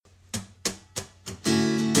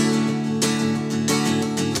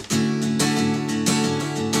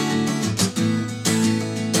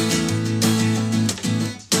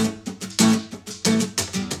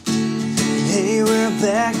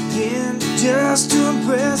just to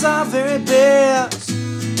impress our very best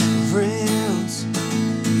friends.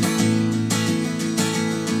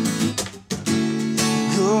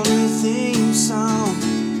 Golden theme song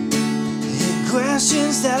and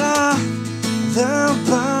questions that are the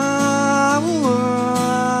power.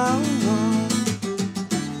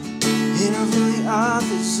 Interview the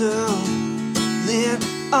authors of lit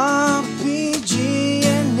RPG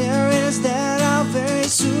and narrators that are very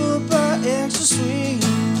super extra sweet.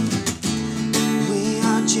 We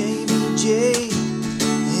are JVJ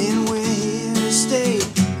and we're here to stay.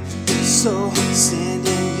 So send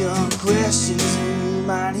in your questions and you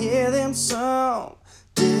might hear them someday.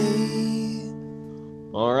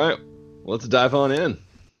 All right, let's dive on in.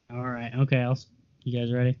 All right. Okay. You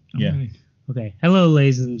guys ready? Yeah. Right. Okay. Hello,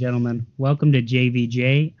 ladies and gentlemen. Welcome to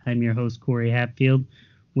JVJ. I'm your host, Corey Hatfield.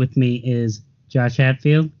 With me is Josh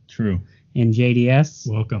Hatfield True. and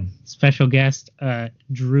JDS. Welcome. Special guest,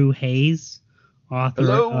 Drew Hayes, author of,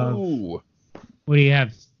 Hello. what do you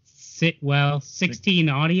have? 16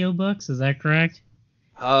 audiobooks. Is that correct?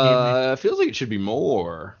 Feels like it should be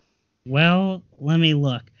more. Well, let me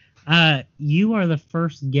look. You are the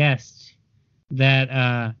first guest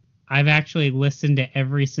that I've actually listened to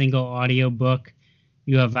every single audiobook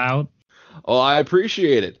you have out. Oh, I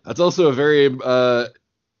appreciate it. That's also a very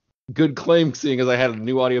good claim, seeing as I had a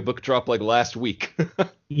new audiobook drop like last week.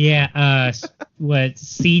 Yeah, what,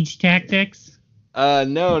 Siege Tactics?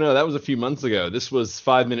 No, that was a few months ago. This was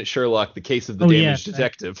 5 Minute Sherlock, The Case of the Oh, Damaged yeah.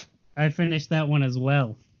 Detective. I finished that one as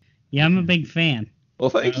well. Yeah, I'm a big fan. Well,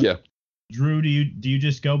 thank you. Drew, do you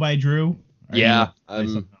just go by Drew? Or Yeah, do you say I'm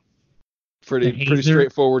something? pretty Hazer?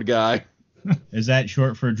 straightforward guy. Is that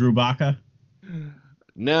short for Drew Baca?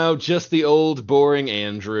 No, just the old boring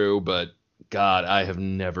Andrew, but God, I have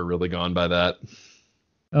never really gone by that.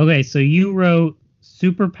 Okay, so you wrote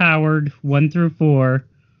Superpowered 1 through 4,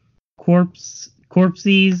 Corpses,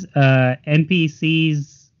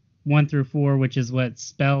 NPCs 1 through 4, which is what,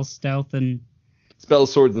 Spell, Stealth, and...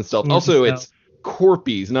 Spells, Swords, and Stealth. Swords Also, and it's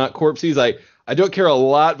Corpies, not Corpses. I don't care a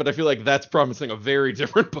lot, but I feel like that's promising a very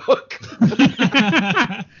different book.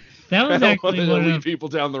 That I was don't actually want to one lead of, people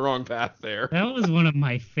down the wrong path there. that was one of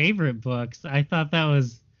my favorite books. I thought that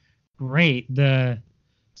was great. The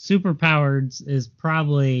Superpowered is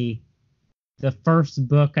probably the first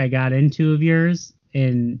book I got into of yours.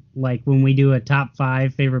 And like when we do a top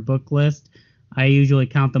 5 favorite book list, I usually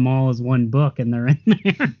count them all as one book and they're in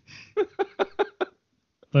there.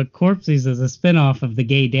 But Corpses is a spinoff of The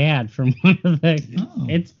Gay Dad from one of the... Oh.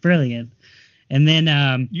 It's brilliant. And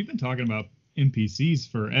then... You've been talking about NPCs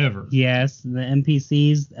forever. yes, the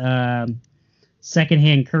NPCs.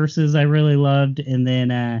 Secondhand Curses I really loved. And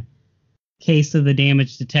then Case of the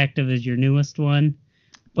Damaged Detective is your newest one.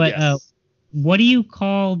 But Yes. what do you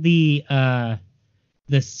call the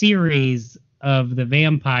series of the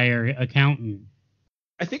Vampire Accountant?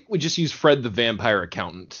 I think we just use Fred the Vampire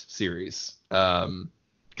Accountant series.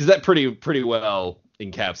 Because that pretty well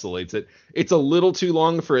encapsulates it. It's a little too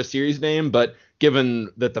long for a series name, but given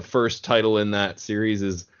that the first title in that series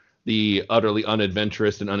is the utterly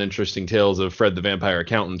unadventurous and uninteresting tales of Fred the Vampire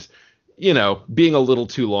Accountant, being a little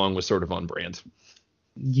too long was sort of on brand.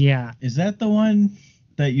 Yeah. Is that the one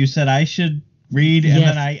that you said I should read, and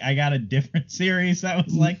Yes. then I got a different series that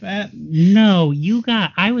was like that? No,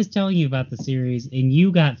 I was telling you about the series, and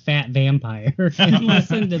you got Fat Vampire, and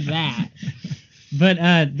listen to that. But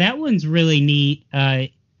that one's really neat.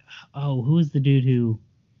 Who was the dude who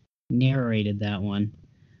narrated that one?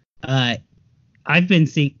 I've been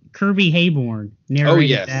seeing Kirby Hayborn narrated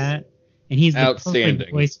yes. that, and he's the Outstanding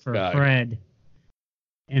perfect voice for guy. Fred.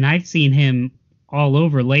 And I've seen him all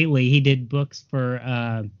over lately. He did books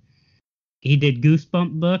for he did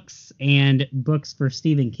Goosebump books and books for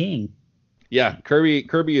Stephen King. Yeah,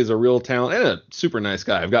 Kirby is a real talent and a super nice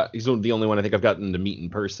guy. He's the only one I think I've gotten to meet in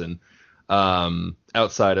person,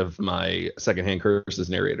 outside of my Secondhand Curses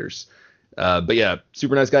narrators. But yeah,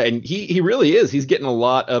 super nice guy, and he really is. He's getting a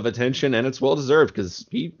lot of attention, and it's well deserved because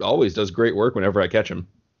he always does great work whenever I catch him.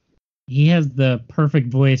 He has the perfect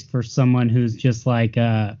voice for someone who's just like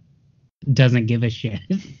doesn't give a shit.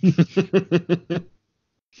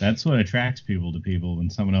 That's what attracts people to people when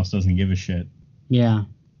someone else doesn't give a shit. Yeah.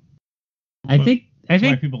 I That's why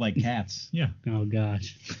think people like cats. Yeah. oh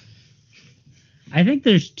gosh. I think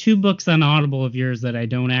there's 2 books on Audible of yours that I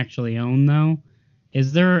don't actually own though.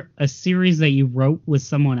 Is there a series that you wrote with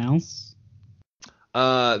someone else?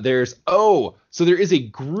 So there is a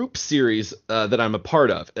group series that I'm a part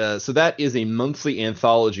of. So that is a monthly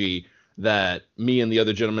anthology that me and the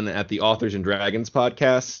other gentleman at the Authors and Dragons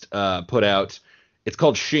podcast put out. It's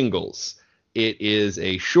called Shingles, It is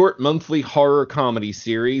a short monthly horror comedy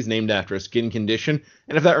series named after a skin condition.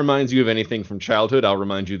 And if that reminds you of anything from childhood, I'll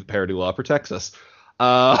remind you that parody law protects us.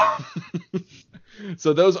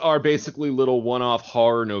 So those are basically little one-off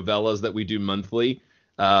horror novellas that we do monthly.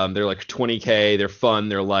 They're like 20K. They're fun.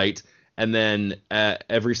 They're light. And then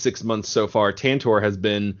every 6 months so far, Tantor has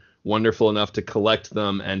been wonderful enough to collect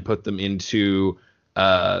them and put them into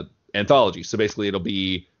anthology. So basically it'll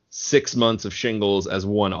be 6 months of Shingles as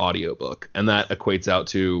one audiobook. And that equates out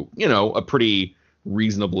to, a pretty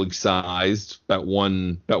reasonably sized, about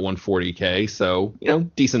 140K. So,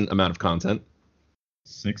 decent amount of content.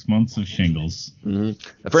 6 months of Shingles.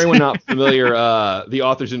 Mm-hmm. For anyone not familiar, the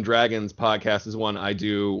Authors and Dragons podcast is one I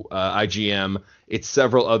do. IGM. It's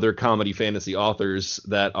several other comedy fantasy authors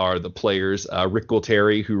that are the players. Rick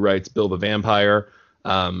Gualtieri, who writes Bill the Vampire.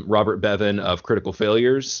 Robert Bevan of Critical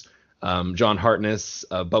Failures. John Hartness,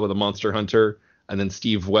 Bubba the Monster Hunter. And then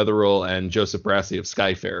Steve Wetherill and Joseph Brassi of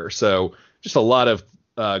Skyfarer. So just a lot of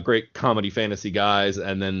great comedy fantasy guys,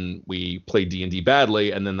 and then we played D&D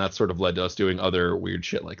badly, and then that sort of led to us doing other weird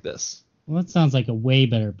shit like this. Well, that sounds like a way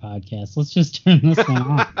better podcast. Let's just turn this one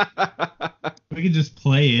off. We could just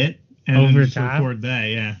play it and Over then just top? record that,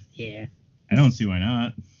 yeah. Yeah. I don't see why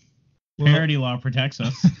not. Well- Parody law protects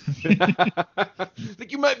us. I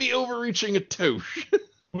think you might be overreaching a touche.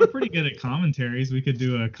 We're pretty good at commentaries. We could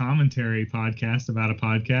do a commentary podcast about a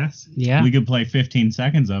podcast. Yeah. We could play 15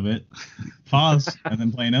 seconds of it, pause, and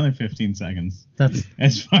then play another 15 seconds. That's.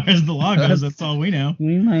 As far as the law goes, that's all we know.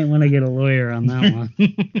 We might want to get a lawyer on that one.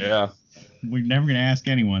 Yeah. We're never going to ask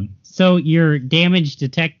anyone. So your Damaged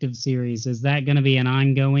Detective series, is that going to be an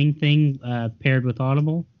ongoing thing paired with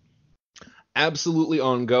Audible? Absolutely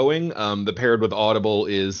ongoing. The paired with Audible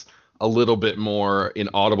is a little bit more in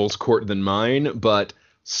Audible's court than mine, but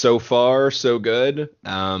so far, so good.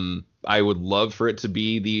 I would love for it to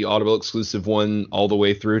be the Audible exclusive one all the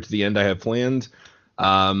way through to the end I have planned.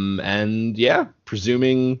 And yeah,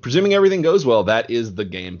 presuming everything goes well, that is the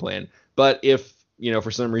game plan. But if,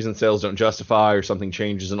 for some reason sales don't justify or something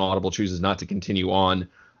changes and Audible chooses not to continue on,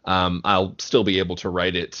 I'll still be able to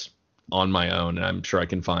write it on my own. And I'm sure I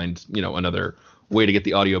can find, another way to get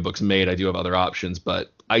the audiobooks made. I do have other options,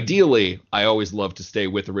 but ideally I always love to stay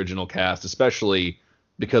with original cast, especially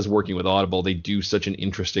because working with Audible, they do such an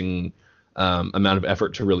interesting amount of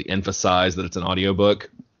effort to really emphasize that it's an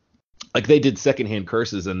audiobook. Like they did Secondhand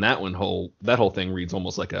Curses, and that whole thing reads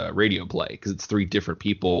almost like a radio play because it's 3 different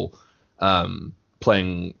people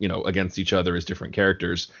playing, against each other as different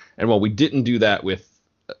characters. And while we didn't do that with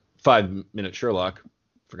 5 Minute Sherlock,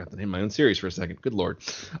 forgot the name of my own series for a second. Good Lord.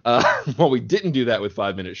 While we didn't do that with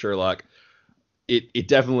 5 Minute Sherlock, it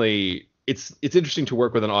definitely. It's interesting to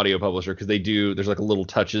work with an audio publisher because there's like little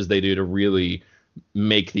touches they do to really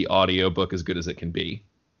make the audiobook as good as it can be.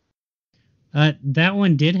 That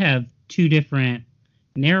one did have 2 different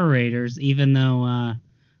narrators, even though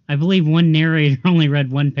I believe one narrator only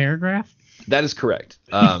read 1 paragraph. That is correct.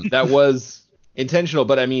 That was intentional,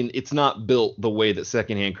 but I mean, it's not built the way that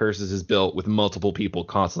Secondhand Curses is built with multiple people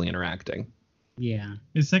constantly interacting. Yeah.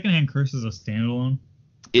 Is Secondhand Curses a standalone?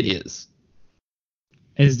 It is.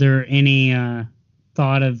 Is there any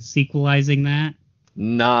thought of sequelizing that?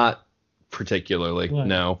 Not particularly. What?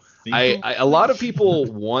 No. Sequel? A lot of people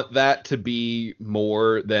want that to be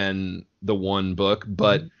more than the one book,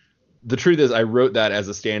 but the truth is I wrote that as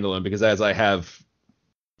a standalone because as I've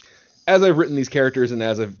written these characters and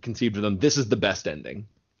as I've conceived of them, this is the best ending.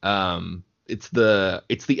 It's the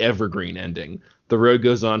evergreen ending. The road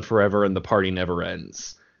goes on forever and the party never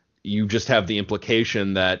ends. You just have the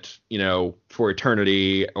implication that, for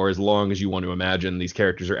eternity or as long as you want to imagine, these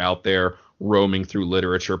characters are out there roaming through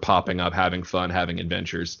literature, popping up, having fun, having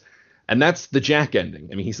adventures. And that's the Jack ending.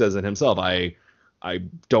 I mean, he says it himself. I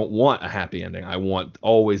don't want a happy ending. I want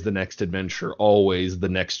always the next adventure, always the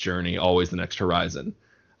next journey, always the next horizon.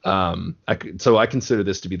 So I consider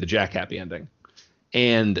this to be the Jack happy ending.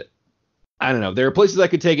 And I don't know. There are places I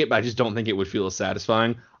could take it, but I just don't think it would feel as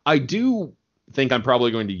satisfying. I do think I'm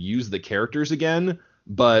probably going to use the characters again,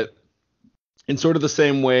 but in sort of the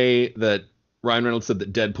same way that Ryan Reynolds said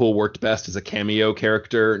that Deadpool worked best as a cameo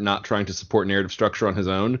character, not trying to support narrative structure on his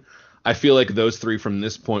own. I feel like those 3 from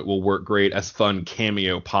this point will work great as fun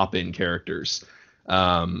cameo pop-in characters,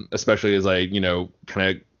 especially as I,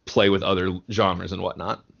 kind of play with other genres and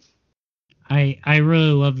whatnot. I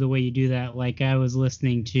really love the way you do that. Like I was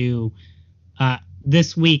listening to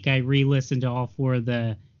this week, I re-listened to all 4 of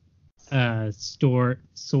the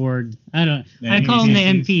sword. I call them the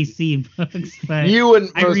NPC books, but you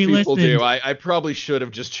and most people re-listened. do. I probably should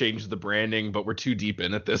have just changed the branding, but we're too deep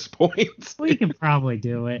in at this point. We can probably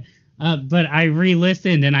do it. But I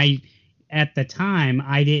re-listened and I at the time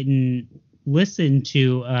I didn't listen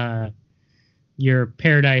to your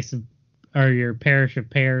Paradise of, or your Parish of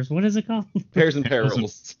Pears. What is it called? Pairs and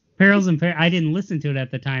Perils. Perils and Pears. I didn't listen to it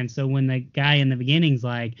at the time. So when the guy in the beginning's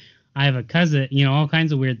like, I have a cousin, all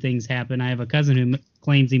kinds of weird things happen. I have a cousin who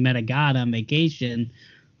claims he met a god on vacation.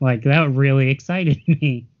 Like, that really excited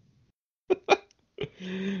me.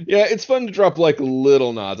 Yeah, it's fun to drop like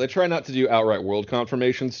little nods. I try not to do outright world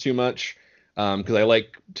confirmations too much, because I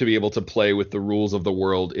like to be able to play with the rules of the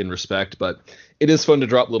world in respect, but it is fun to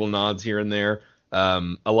drop little nods here and there.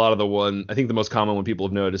 A lot of I think the most common one people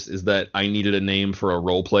have noticed is that I needed a name for a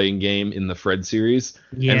role-playing game in the Fred series,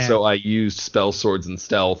 Yeah. and so I used Spell, Swords, and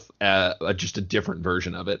Stealth, just a different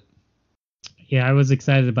version of it. Yeah, I was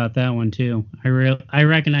excited about that one too. I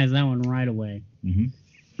recognized that one right away.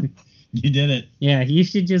 Mm-hmm. You did it. Yeah, you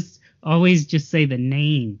should always just say the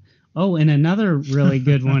name. Oh, and another really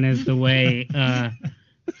good one is the way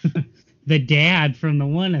the dad from the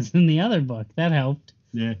one is in the other book. That helped.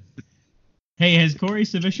 Yeah. Hey, has Corey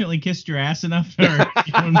sufficiently kissed your ass enough, or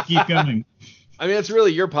you want to keep going? I mean, it's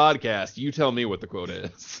really your podcast. You tell me what the quote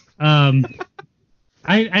is. I'm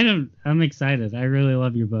excited. I really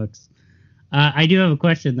love your books. I do have a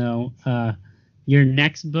question though. Your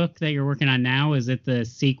next book that you're working on now, is it the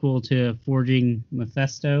sequel to Forging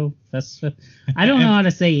Mephisto? I don't know how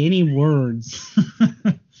to say any words.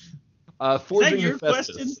 Forging your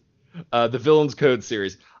Hephaestus, question? The Villain's Code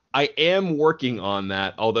series. I am working on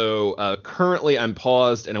that, although currently I'm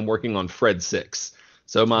paused and I'm working on Fred 6.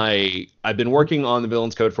 So I've been working on the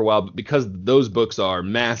Villain's Code for a while, but because those books are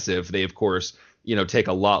massive, they of course, take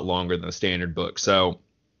a lot longer than a standard book. So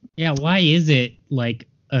Yeah, why is it like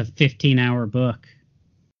a 15-hour book?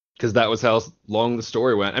 because that was how long the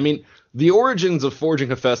story went. I mean, the origins of Forging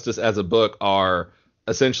Hephaestus as a book are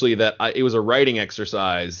essentially that it was a writing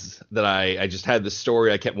exercise that I just had this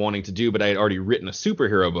story I kept wanting to do, but I had already written a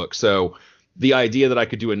superhero book. So the idea that I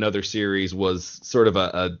could do another series was sort of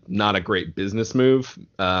a not a great business move,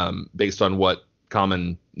 based on what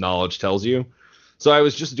common knowledge tells you. So I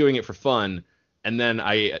was just doing it for fun. And then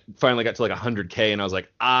I finally got to like 100K and I was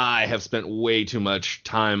like, I have spent way too much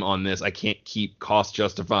time on this. I can't keep cost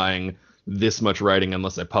justifying this much writing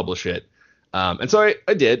unless I publish it. And so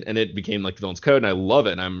I did, and it became like the Villain's Code, and I love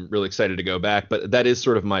it, and I'm really excited to go back. But that is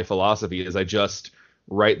sort of my philosophy, is I just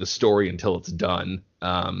write the story until it's done.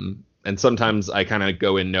 And sometimes I kind of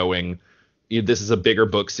go in knowing this is a bigger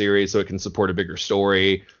book series, so it can support a bigger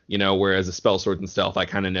story, whereas a Spell, Swords, and Stealth, I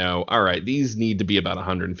kind of know, all right, these need to be about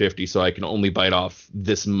 150, so I can only bite off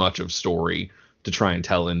this much of story to try and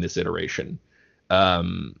tell in this iteration.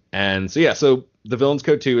 And so, yeah, so the Villain's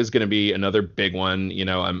Code 2 is going to be another big one.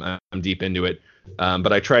 I'm deep into it.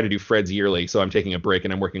 But I try to do Fred's yearly, so I'm taking a break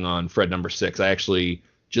and I'm working on Fred number 6. I actually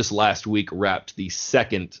just last week wrapped the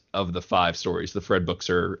second of the 5 stories. The Fred books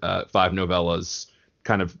are 5 novellas,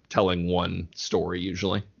 kind of telling one story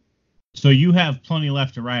usually. So you have plenty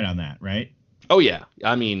left to write on that, right? Oh yeah,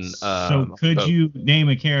 I mean, so could you name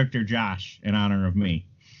a character Josh in honor of me?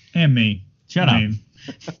 And me. Shut up.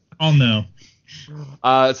 I'll know.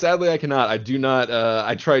 Sadly, I cannot. I do not.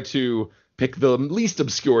 I try to pick the least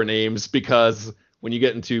obscure names because when you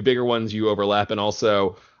get into bigger ones, you overlap. And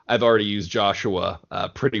also, I've already used Joshua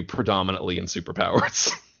pretty predominantly in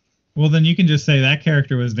Superpowers. Well, then you can just say that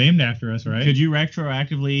character was named after us, right? Could you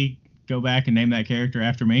retroactively go back and name that character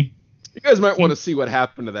after me? You guys might want to see what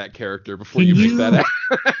happened to that character before you make that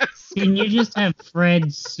ass. Can you just have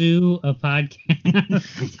Fred sue a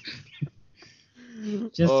podcast?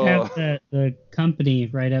 Just have the company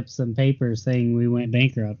write up some papers saying we went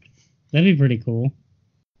bankrupt. That'd be pretty cool.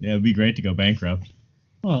 Yeah, it'd be great to go bankrupt.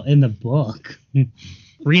 Well, in the book.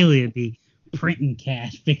 Really, it'd be printing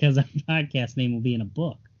cash because our podcast name will be in a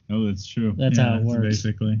book. Oh, that's true. That's how it works.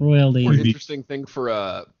 Basically. Royalties. One interesting thing for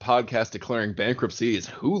a podcast declaring bankruptcy is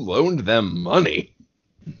who loaned them money.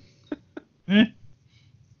 I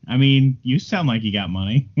mean, you sound like you got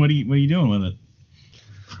money. What are you doing with it?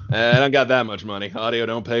 I don't got that much money. Audio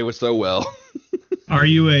don't pay so well. Are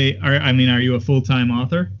you a full-time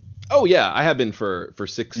author? Oh yeah, I have been for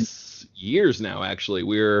 6 years now. Actually,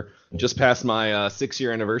 we're just past my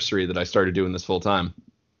 6-year anniversary that I started doing this full time.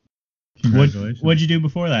 What'd you do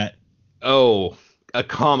before that? Oh, a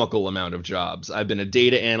comical amount of jobs. I've been a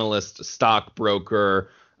data analyst, a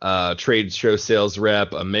stockbroker, trade show sales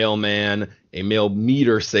rep, a mailman, a mail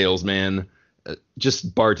meter salesman,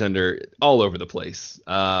 just bartender, all over the place.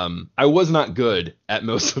 I was not good at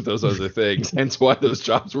most of those other things, hence why those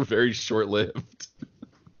jobs were very short-lived.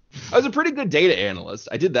 I was a pretty good data analyst.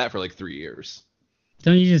 I did that for like 3 years.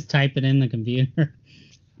 Don't you just type it in the computer?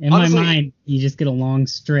 In Honestly, my mind, you just get a long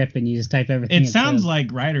strip and you just type everything. It sounds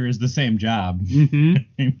like writer is the same job.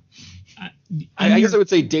 Mm-hmm. I guess I would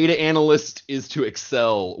say data analyst is to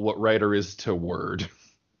Excel what writer is to Word.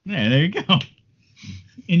 Yeah, there you go.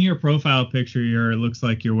 In your profile picture, it looks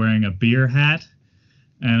like you're wearing a beer hat,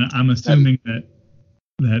 and I'm assuming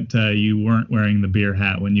that you weren't wearing the beer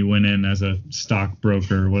hat when you went in as a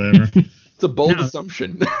stockbroker or whatever. It's a bold No.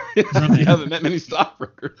 assumption. You haven't met many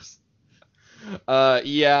stockbrokers.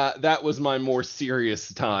 Yeah, that was my more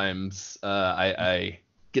serious times. I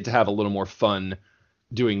get to have a little more fun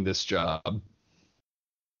doing this job.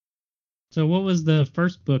 So what was the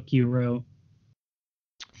first book you wrote?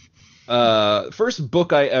 First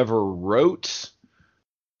book I ever wrote.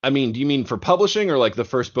 I mean, do you mean for publishing or like the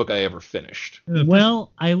first book I ever finished?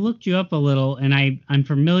 Well, I looked you up a little, and I'm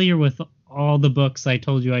familiar with all the books I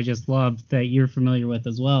told you I just loved that you're familiar with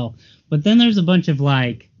as well. But then there's a bunch of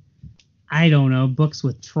like, I don't know, books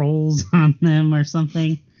with trolls on them or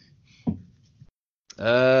something.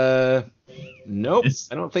 Nope. It's-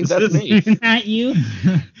 I don't think that's me. Not you?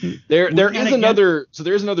 There gotta is get- another. So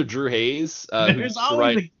there's another Drew Hayes who There's used to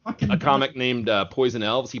always write fucking a comic named Poison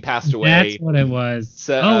Elves. He passed away. That's what it was.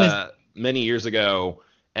 Many years ago.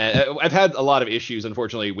 And I've had a lot of issues,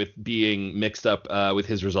 unfortunately, with being mixed up with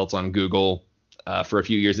his results on Google for a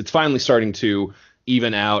few years. It's finally starting to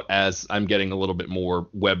even out as I'm getting a little bit more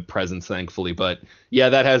web presence, thankfully. But yeah,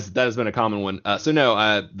 that has been a common one. So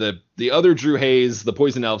no, the other Drew Hayes, the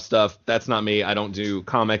Poison Elf stuff, that's not me. I don't do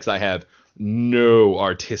comics. I have no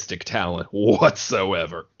artistic talent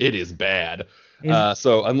whatsoever. It is bad.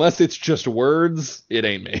 So unless it's just words, it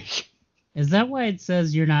ain't me. Is that why it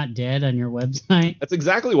says you're not dead on your website? That's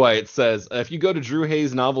exactly why it says, if you go to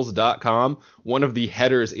drewhayesnovels.com, one of the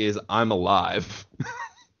headers is I'm alive.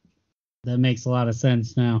 That makes a lot of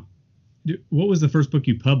sense now. What was the first book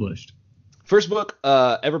you published? First book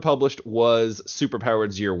ever published was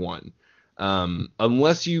Superpowered Year One.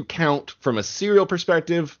 Unless you count from a serial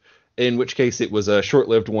perspective, in which case it was a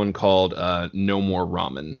short-lived one called No More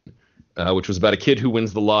Ramen, which was about a kid who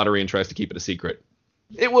wins the lottery and tries to keep it a secret.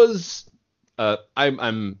 It was...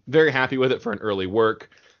 I'm very happy with it for an early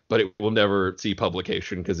work, but it will never see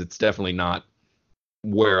publication because it's definitely not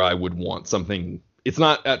where I would want something. It's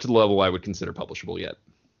not at the level I would consider publishable yet.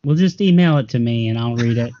 Well, just email it to me and I'll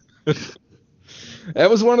read it.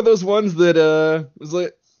 That was one of those ones that was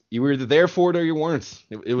like you were either there for it or you weren't.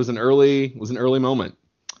 It was an early moment.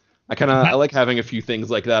 I like having a few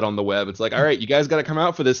things like that on the web. It's like, all right, you guys got to come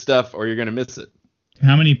out for this stuff or you're gonna miss it.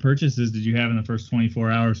 How many purchases did you have in the first 24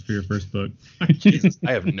 hours for your first book? Jesus,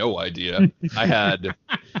 I have no idea. I had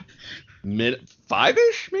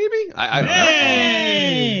five-ish, maybe. I don't know.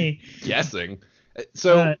 Hey! Guessing.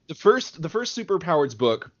 So the first Superpowers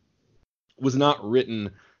book was not written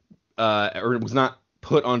or was not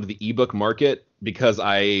put onto the ebook market because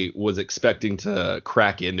I was expecting to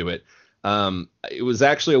crack into it. It was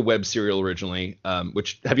actually a web serial originally.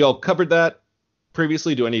 Which have you all covered that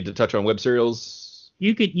previously? Do I need to touch on web serials?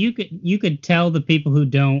 You could tell the people who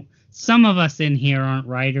don't. Some of us in here aren't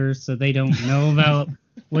writers, so they don't know about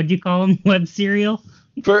what'd you call them, web serial.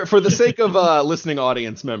 For the sake of listening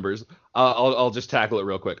audience members, I'll just tackle it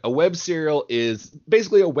real quick. A web serial is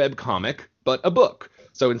basically a web comic, but a book.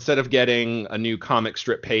 So instead of getting a new comic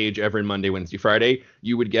strip page every Monday, Wednesday, Friday,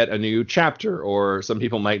 you would get a new chapter, or some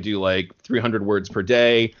people might do like 300 words per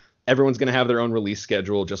day. Everyone's going to have their own release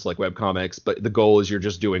schedule, just like webcomics, but the goal is you're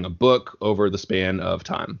just doing a book over the span of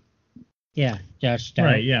time. Yeah, Josh.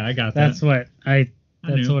 Right, yeah, I got that. That's what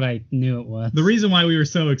I knew it was. The reason why we were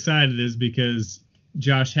so excited is because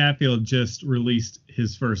Josh Hatfield just released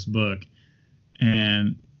his first book,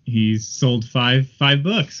 and he's sold five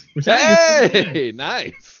books. Which Hey,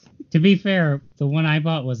 nice. To be fair, the one I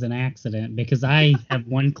bought was an accident because I have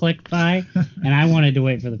one click buy, and I wanted to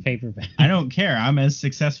wait for the paperback. I don't care. I'm as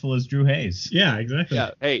successful as Drew Hayes. Yeah, exactly.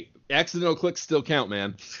 Yeah. Hey, accidental clicks still count,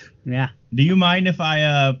 man. Yeah. Do you mind if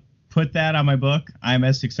I put that on my book? I'm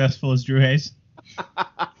as successful as Drew Hayes.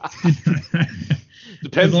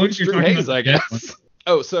 Depends As long which as you're Drew talking Hayes, about I the best guess.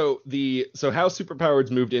 Oh, so how Superpowers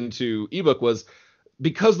moved into ebook was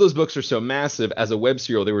because those books are so massive. As a web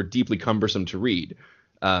serial, they were deeply cumbersome to read.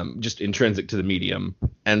 Just intrinsic to the medium.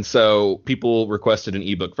 And so people requested an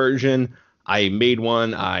ebook version. I made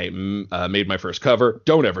one. I made my first cover.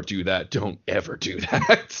 Don't ever do that. Don't ever do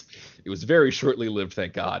that. It was very shortly lived,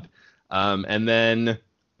 thank God. And then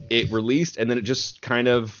it released, and then it just kind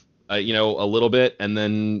of, a little bit, and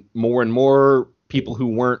then more and more people who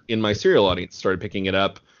weren't in my serial audience started picking it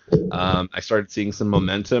up. I started seeing some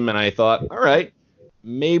momentum, and I thought, all right,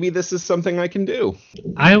 maybe this is something I can do.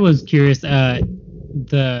 I was curious.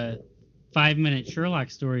 5 Minute Sherlock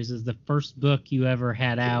Stories is the first book you ever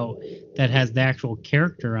had out that has the actual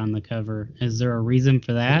character on the cover. Is there a reason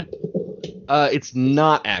for that? It's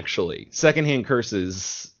not actually. Secondhand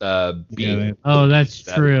Curses. Oh, that's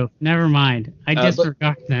true. Never mind. I just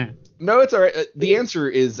forgot that. No, it's all right. The answer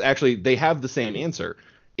is actually they have the same answer.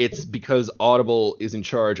 It's because Audible is in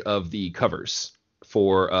charge of the covers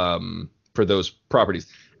for those properties.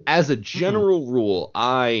 As a general rule,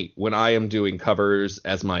 when I am doing covers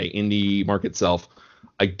as my indie market self,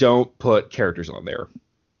 I don't put characters on there.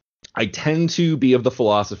 I tend to be of the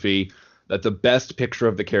philosophy that the best picture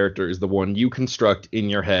of the character is the one you construct in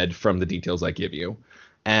your head from the details I give you.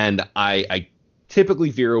 And I typically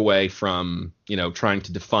veer away from, trying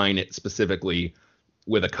to define it specifically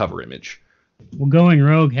with a cover image. Well, Going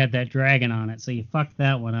Rogue had that dragon on it, so you fucked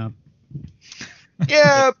that one up.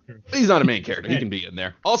 Yeah, he's not a main character. He can be in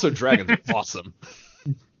there. Also, dragons are awesome.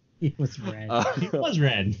 He was red. He was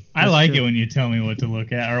red. I like it when you tell me what to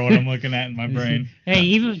look at or what I'm looking at in my brain. Hey,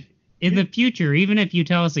 even in the future, even if you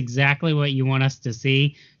tell us exactly what you want us to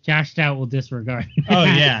see, Josh Stout will disregard. Oh,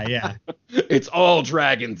 yeah. It's all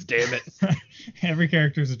dragons, damn it. Every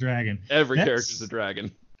character's a dragon. Every character's a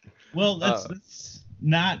dragon. Well, that's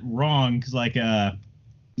not wrong, because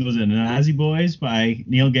was it Nazi Boys by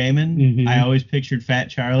Neil Gaiman? Mm-hmm. I always pictured Fat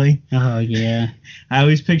Charlie. Oh, yeah. I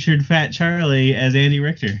always pictured Fat Charlie as Andy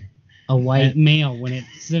Richter. A white male, when it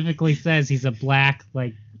specifically says he's a black,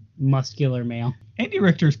 muscular male. Andy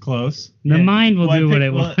Richter's close. The mind will do what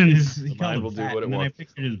it wants. The mind will do what it and then wants. I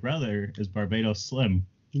pictured his brother as Barbados Slim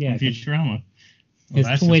Yeah, in Futurama. his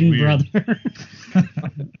that's twin just weird. brother.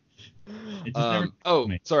 It just never Oh,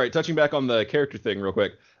 me. sorry. Touching back on the character thing real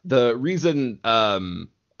quick. The reason I'm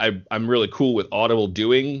really cool with Audible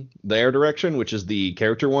doing their direction, which is the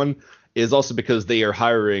character one, is also because they are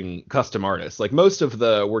hiring custom artists. Like most of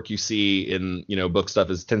the work you see in book stuff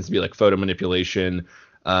tends to be like photo manipulation,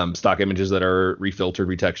 stock images that are refiltered,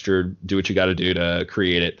 retextured, do what you got to do to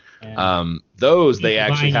create it. Yeah. Those You they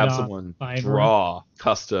can actually bind it have off someone Fiverr. draw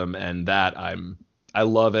custom, and that I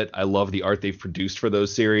love it. I love the art they've produced for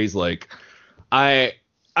those series.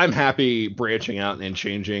 I'm happy branching out and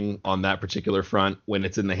changing on that particular front when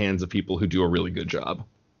it's in the hands of people who do a really good job.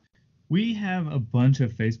 We have a bunch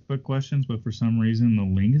of Facebook questions, but for some reason the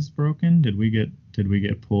link is broken. Did we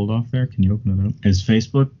get pulled off there? Can you open it up? Is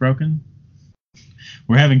Facebook broken?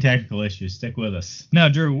 We're having technical issues. Stick with us. No,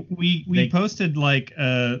 Drew, we posted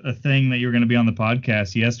a thing that you were going to be on the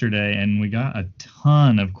podcast yesterday, and we got a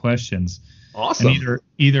ton of questions. Awesome. And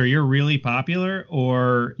either you're really popular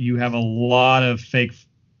or you have a lot of fake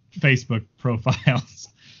Facebook profiles.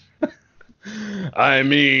 I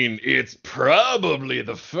mean, it's probably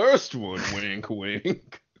the first one, wink,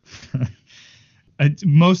 wink.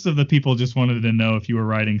 Most of the people just wanted to know if you were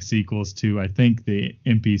writing sequels to, I think, the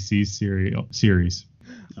NPC series.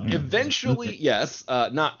 Eventually, yes.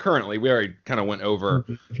 Not currently. We already kind of went over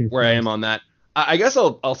where I am on that. I guess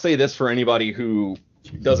I'll say this for anybody who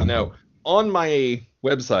doesn't know. On my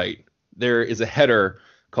website, there is a header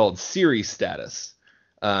called Series Status.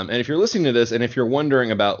 And if you're listening to this and if you're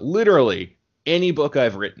wondering about literally any book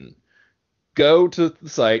I've written, go to the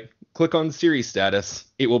site, click on Series Status.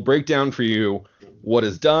 It will break down for you what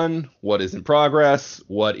is done, what is in progress,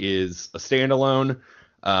 what is a standalone.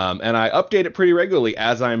 And I update it pretty regularly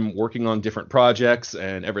as I'm working on different projects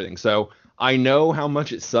and everything. So I know how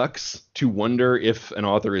much it sucks to wonder if an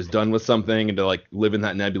author is done with something and to live in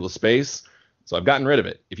that nebulous space. So I've gotten rid of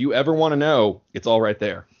it. If you ever want to know, it's all right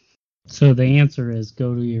there. So the answer is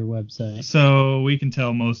go to your website. So we can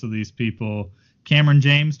tell most of these people, Cameron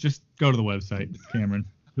James, just go to the website, Cameron.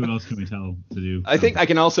 Who else can we tell to do? I think I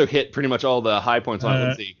can also hit pretty much all the high points on it.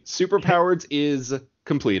 Let's see. Superpowers is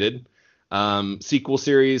completed. Sequel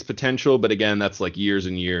series potential, but again, that's years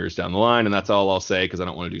and years down the line, and that's all I'll say because I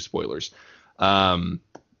don't want to do spoilers.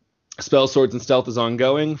 Spell, Swords, and Stealth is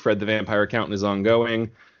ongoing. Fred the Vampire Accountant is ongoing.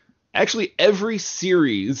 Actually, every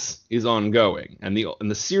series is ongoing, and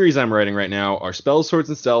the series I'm writing right now are Spell, Swords,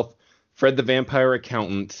 and Stealth, Fred the Vampire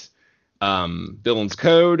Accountant, Villain's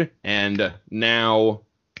Code, and now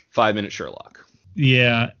 5 Minute Sherlock.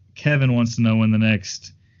 Yeah, Kevin wants to know when the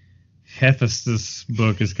next Hephaestus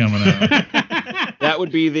book is coming out. That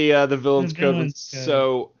would be the Villain's The Code. Villain's Code.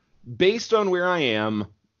 So, based on where I am,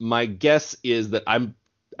 my guess is that I'm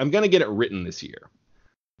going to get it written this year.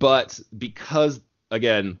 But because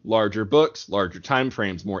again, larger books, larger time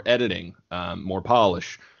frames, more editing, more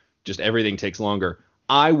polish, just everything takes longer.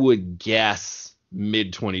 I would guess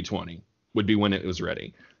mid 2020 would be when it was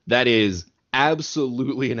ready. That is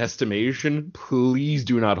absolutely an estimation. Please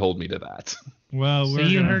do not hold me to that. Well, So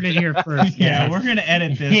you heard it here first. Yeah, guys. we're gonna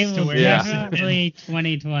edit this It to was where Yeah. definitely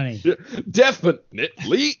 2020.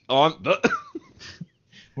 Definitely on the.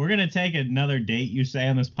 we're gonna take another date you say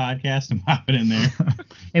on this podcast and pop it in there.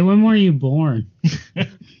 Hey, when were you born?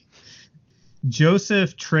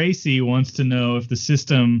 Joseph Tracy wants to know if the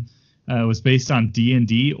system was based on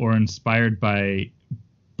D&D or inspired by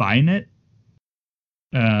Binet.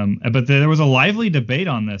 But there was a lively debate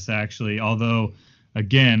on this, actually, although,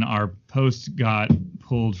 again, our post got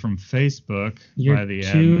pulled from Facebook You're by the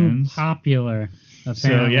too admins. popular. So,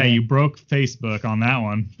 Apparently. yeah, you broke Facebook on that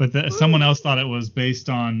one. But someone else thought it was based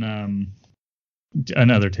on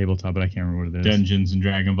another tabletop, but I can't remember what it is. Dungeons and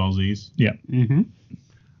Dragon Ball Z's. Mm-hmm.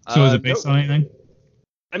 So is it based on anything?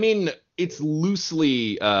 I mean, it's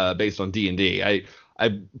loosely based on D&D.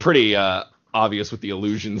 I'm pretty obvious with the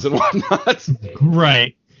illusions and whatnot.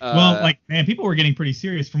 Right. Well, Uh, like, man, people were getting pretty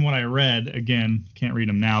serious from what I read. Again, can't read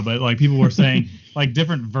them now, but like people were saying like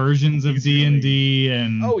different versions of D&D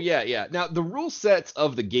and Oh yeah. Now the rule sets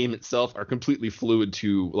of the game itself are completely fluid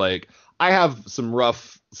to like I have some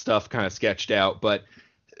rough stuff kind of sketched out, but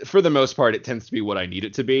for the most part it tends to be what I need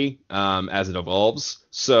it to be as it evolves.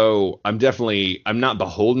 So I'm not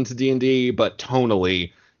beholden to D&D, but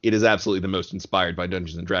tonally it is absolutely the most inspired by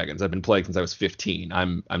Dungeons and Dragons. I've been playing since I was 15.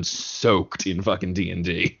 I'm soaked in fucking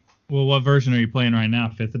D&D. Well, what version are you playing right now?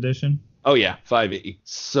 5th edition? Oh yeah, 5e.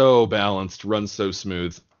 So balanced, runs so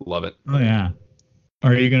smooth. Love it. Oh yeah.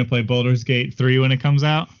 Are you gonna play Baldur's Gate 3 when it comes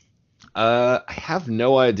out? I have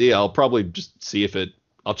no idea. I'll probably just see if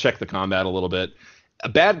I'll check the combat a little bit. A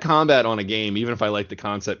bad combat on a game, even if I like the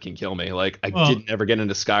concept, can kill me. Like, I didn't ever get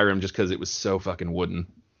into Skyrim just because it was so fucking wooden.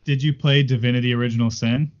 Did you play Divinity Original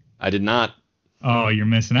Sin? I did not. Oh, you're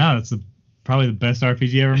missing out. It's probably the best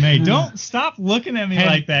RPG ever made. Don't stop looking at me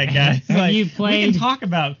like that, guys. have Like, you we played- can talk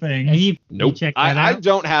about things. Have you Nope. checked that I out?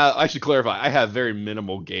 don't have. I should clarify. I have very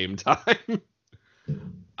minimal game time.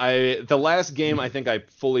 The last game I think I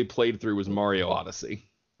fully played through was Mario Odyssey.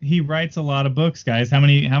 He writes a lot of books, guys. How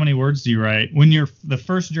many words do you write? When you're the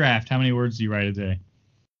first draft, how many words do you write a day?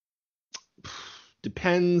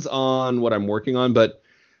 Depends on what I'm working on, but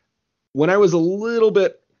when I was a little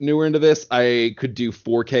bit newer into this, I could do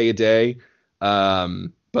 4K a day.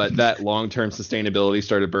 But that long-term sustainability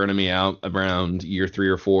started burning me out around year 3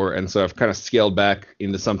 or 4, and so I've kind of scaled back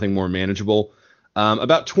into something more manageable.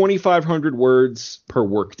 About 2,500 words per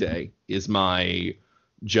workday is my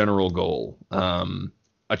general goal.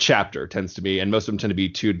 A chapter tends to be, and most of them tend to be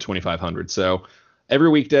 2 to 2,500. So every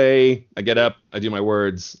weekday, I get up, I do my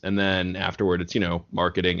words, and then afterward, it's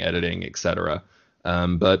marketing, editing, etc.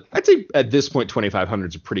 But I'd say at this point,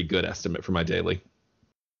 2,500 is a pretty good estimate for my daily.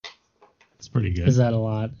 It's pretty good. Is that a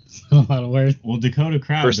lot? A lot of words. Well, Dakota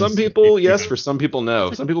Crowd. For some people, yes. For some people,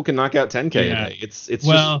 no. Some people can knock out 10K Yeah. a day. It's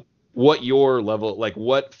just what your level, like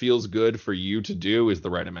what feels good for you to do is the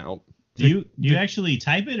right amount. Do you actually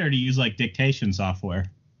type it, or do you use like dictation software?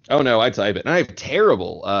 Oh no, I type it. And I have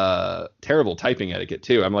terrible typing etiquette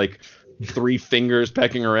too. I'm like 3 fingers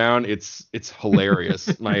pecking around. It's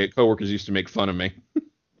hilarious. My coworkers used to make fun of me.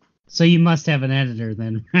 So you must have an editor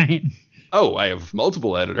then, right? Oh, I have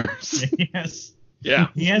multiple editors. Yes. Yeah.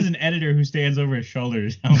 He has an editor who stands over his shoulder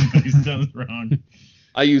to tell him what he's done wrong.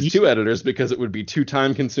 I use 2 editors because it would be too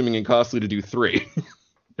time consuming and costly to do 3.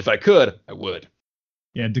 If I could, I would.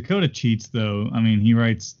 Yeah, Dakota cheats though. I mean, he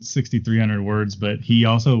writes 6,300 words, but he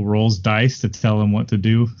also rolls dice to tell him what to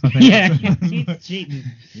do. Yeah, he's cheating.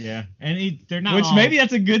 Yeah, and they're not. Which all, maybe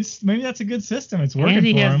that's a good system. It's working And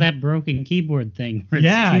he for has him. that broken keyboard thing. where it's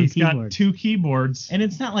Yeah, 2 he's got keyboards. 2 keyboards. and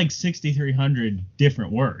it's not like 6,300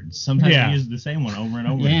 different words. Sometimes Yeah. he uses the same one over and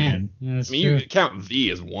over Yeah, again. that's I mean, true. you count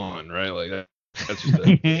V as 1, right? Like that's just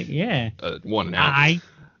a, Yeah. one and out.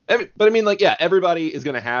 But I mean, like, yeah, everybody is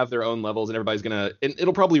going to have their own levels, and everybody's going to, and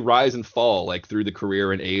it'll probably rise and fall like through the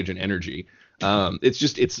career and age and energy.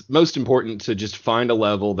 It's most important to just find a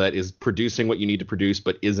level that is producing what you need to produce,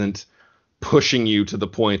 but isn't pushing you to the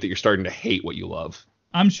point that you're starting to hate what you love.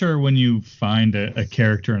 I'm sure when you find a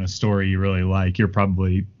character in a story you really like, you're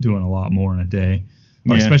probably doing a lot more in a day,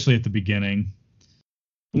 or Yeah. especially at the beginning.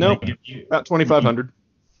 Nope, about 2,500.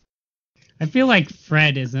 I feel like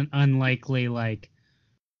Fred is an unlikely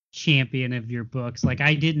champion of your books.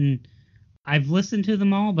 I've listened to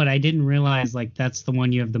them all, but I didn't realize that's the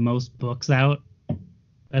one you have the most books out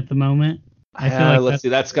at the moment. I feel like Let's see,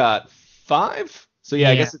 that's got 5. So yeah,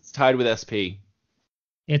 I guess it's tied with SP.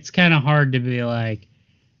 it's kind of hard to be like,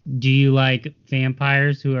 do you like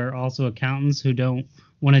vampires who are also accountants who don't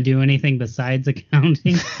want to do anything besides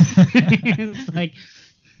accounting? It's like,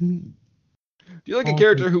 Do you like a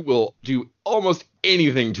character who will do almost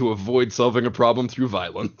anything to avoid solving a problem through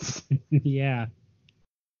violence? Yeah.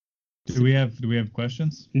 Do we have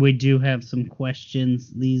questions? We do have some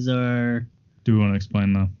questions. These are... Do we want to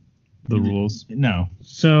explain the rules? No,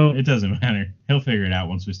 So it doesn't matter. He'll figure it out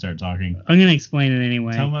once we start talking. I'm going to explain it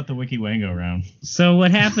anyway. Tell him about the Wiki Wango round. So what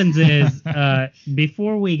happens is,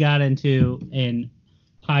 before we got into an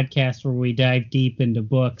podcast where we dive deep into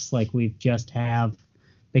books like we've just have,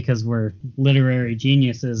 because we're literary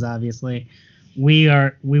geniuses, obviously, we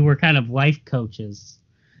were kind of life coaches,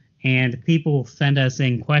 and people send us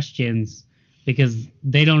in questions because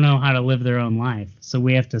they don't know how to live their own life, so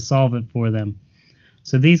we have to solve it for them.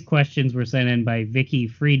 So these questions were sent in by Vicky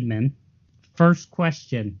Friedman. First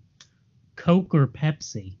question: Coke or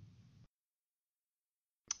Pepsi?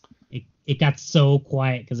 It got so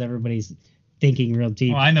quiet because everybody's thinking real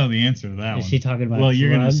deep. Well, I know the answer to that Is one. she talking about? Well,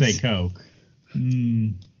 you're gonna drugs? say Coke.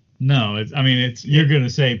 No, it's You're gonna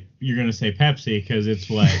say Pepsi because it's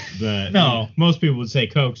what the No. most people would say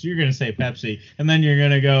Coke. So you're gonna say Pepsi, and then you're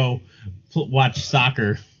gonna go watch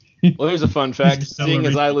soccer. Well, here's a fun fact. Just Seeing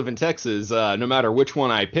as celebrate. I live in Texas, no matter which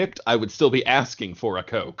one I picked, I would still be asking for a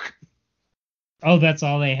Coke. Oh, that's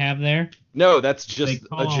all they have there? No, that's They just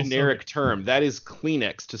call a generic term. That is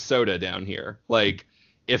Kleenex to soda down here. Like,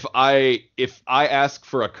 if I ask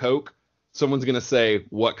for a Coke, someone's gonna say,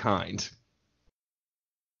 "What kind?"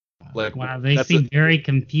 Like, Wow, they that's seem very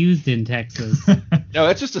confused in Texas. No,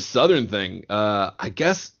 that's just a southern thing. I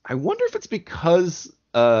guess I wonder if it's because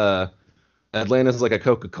Atlanta's like a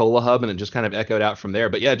Coca-Cola hub and it just kind of echoed out from there.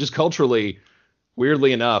 But yeah, just culturally,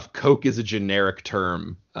 weirdly enough, Coke is a generic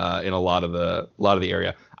term in a lot of the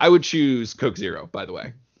area. I would choose Coke Zero, by the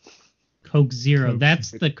way. Coke Zero. Coke.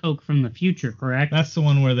 That's the Coke from the future, correct? That's the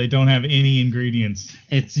one where they don't have any ingredients.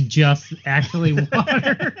 It's just actually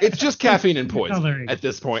water. It's just caffeine and poison Coloring. at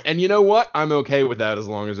this point. And you know what? I'm okay with that as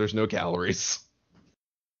long as there's no calories.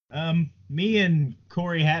 Me and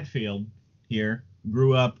Corey Hatfield here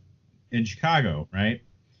grew up in Chicago, right?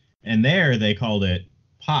 And there they called it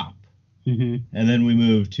pop. hmm And then we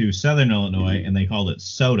moved to Southern Illinois and they called it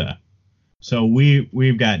soda. So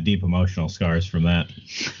we've got deep emotional scars from that.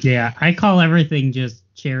 Yeah, I call everything just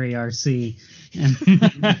Cherry RC. And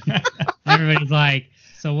everybody's like,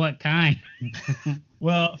 so what kind?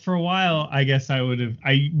 Well, for a while, I guess I would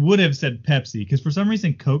have said Pepsi because for some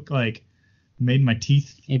reason Coke like made my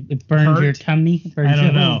teeth. It burns your Hurt? tummy? It burns I don't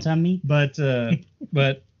your know. whole tummy? But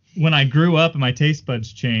when I grew up and my taste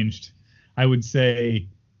buds changed, I would say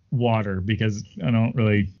water because I don't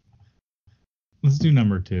really. Let's do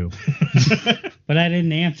number 2. But I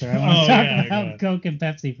didn't answer. I want to Oh, talk yeah, about go Coke and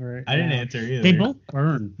Pepsi for I didn't now. answer either. They both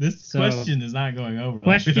burn. This So- question is not going over.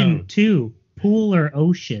 Question 2, pool or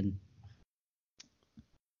ocean?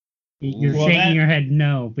 You're Well, shaking that- your head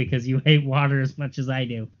no because you hate water as much as I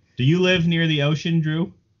do. Do you live near the ocean,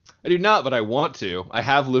 Drew? I do not, but I want to. I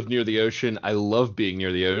have lived near the ocean. I love being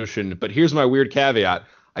near the ocean. But here's my weird caveat.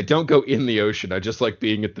 I don't go in the ocean. I just like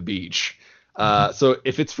being at the beach. So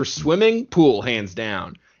if it's for swimming, pool, hands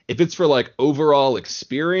down. If it's for like overall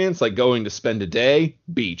experience, like going to spend a day,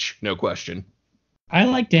 beach, no question. I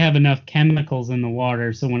like to have enough chemicals in the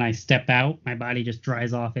water so when I step out, my body just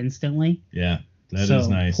dries off instantly. Yeah, that is So,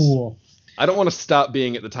 nice. Pool. I don't want to stop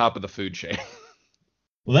being at the top of the food chain.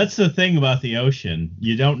 Well, that's the thing about the ocean.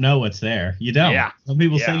 You don't know what's there. You don't. Yeah. Some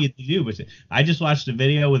people Yeah. say you do, but I just watched a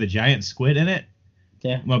video with a giant squid in it.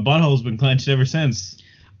 Yeah. My butthole's been clenched ever since.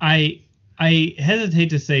 I hesitate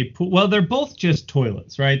to say pool. Well, they're both just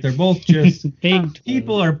toilets, right? They're both just Big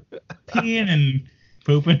people are peeing and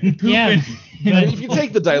Pooping. Yeah. You I know, mean, if you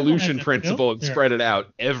take the dilution As a principle and filter. spread it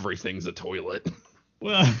out, everything's a toilet.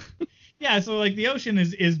 well, yeah. So like the ocean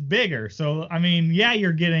is bigger. So I mean, yeah,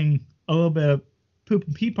 you're getting a little bit of poop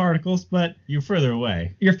and pee particles, but You're further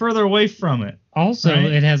away. you're further away from it. Also, Right.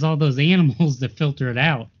 it has all those animals to filter it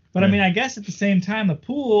out. But Yeah. I mean, I guess at the same time, the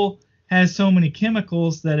pool has so many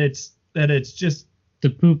chemicals that it's just The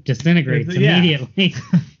poop disintegrates Yeah. immediately.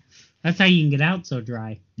 That's how you can get out so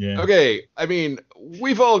dry. Yeah. Okay, I mean,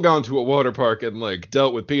 we've all gone to a water park and like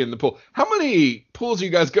dealt with pee in the pool. How many pools are you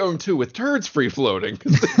guys going to with turds free floating?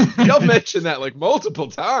 'Cause y'all mentioned that like multiple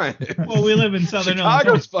times. Well, we live in Southern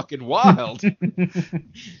Chicago's fucking wild.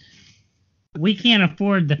 We can't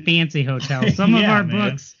afford the fancy hotels. Some of Yeah, our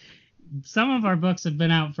man. books have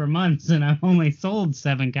been out for months, and I've only sold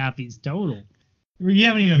 7 copies total. you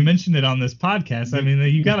haven't even mentioned it on this podcast. I mean,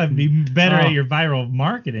 you got to be better Oh. at your viral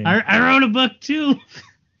marketing. I wrote a book too.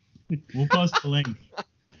 We'll post the link.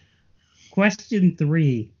 Question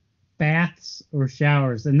 3: baths or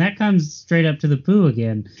showers? And that comes straight up to the poo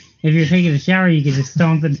again. If you're taking a shower, you can just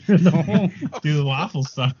stomp it through the hole. Do the waffle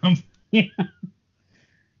stomp. Yeah.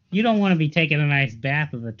 You don't want to be taking a nice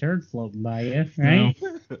bath with a turd floating by you, right?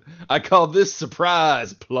 I call this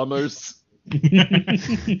surprise, plumbers.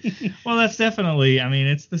 Well, that's definitely, I mean,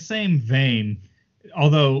 it's the same vein.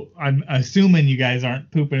 Although I'm assuming you guys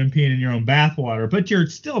aren't pooping and peeing in your own bathwater, but you're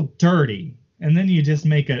still dirty. And then you just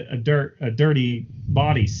make a dirty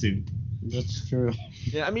bodysuit. That's true.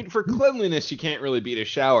 Yeah, I mean, for cleanliness, you can't really beat a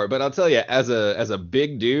shower. But I'll tell you, as a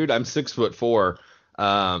big dude, I'm 6'4".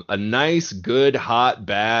 A nice, good, hot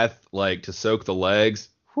bath, like to soak the legs.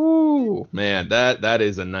 Whoo, man, that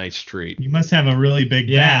is a nice treat. You must have a really big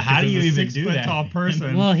bath. how do you even do 6 foot that? tall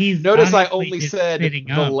person? Well, he's Notice I honestly only just said sitting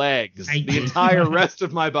the up. legs. I- The entire rest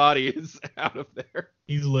of my body is out of there.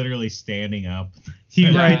 He's literally standing up. he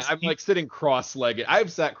Yeah, writes, I'm like sitting cross-legged.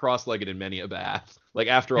 I've sat cross-legged in many a bath. Like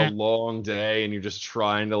after a long day and you're just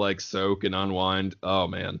trying to like soak and unwind. Oh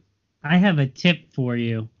man. I have a tip for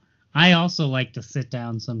you. I also like to sit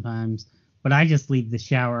down sometimes, but I just leave the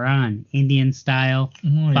shower on, Indian style,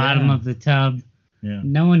 bottom of the tub. Yeah.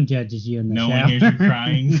 No one judges you in the No shower. one hears you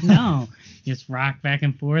crying. No, just rock back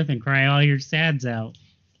and forth and cry all your sads out.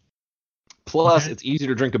 Plus, Okay. it's easy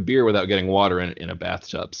to drink a beer without getting water in a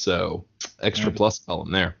bathtub. So extra Yeah. plus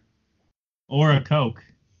column there. Or a Coke.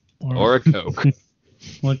 Or a Coke.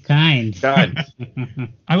 What kind? God.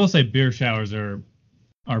 I will say beer showers are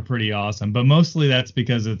pretty awesome, but mostly that's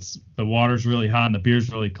because the water's really hot and the beer's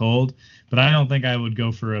really cold. But I don't think I would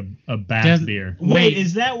go for a bath Does- beer. Wait,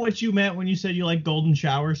 is that what you meant when you said you like golden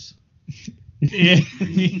showers?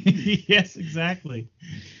 Yes, exactly.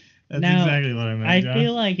 That's Now, exactly what I meant. I John.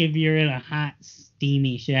 feel like if you're in a hot,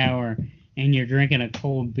 steamy shower and you're drinking a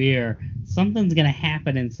cold beer, something's going to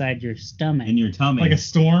happen inside your stomach. In your tummy. like a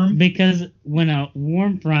storm. Because when a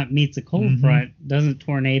warm front meets a cold Mhm. front, doesn't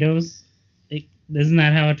tornadoes? Isn't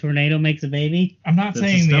that how a tornado makes a baby? I'm not That's a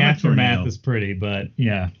saying the stomach aftermath tornado. is pretty, but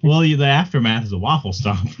yeah. Well, the aftermath is a waffle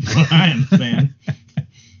stomp, from what I understand.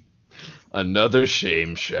 Another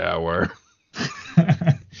shame shower.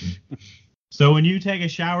 So when you take a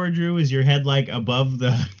shower, Drew, is your head like above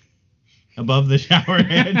the shower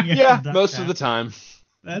head? You Yeah, have to duck most down. of the time.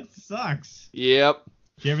 That sucks. Yep.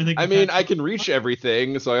 Do you ever think? I mean, I can reach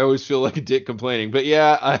everything, so I always feel like a dick complaining. But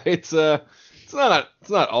yeah, it's not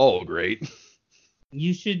all great.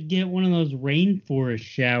 You should get one of those rainforest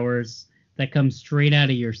showers that comes straight out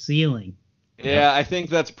of your ceiling. Yeah, I think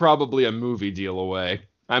that's probably a movie deal away.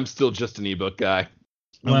 I'm still just an ebook guy.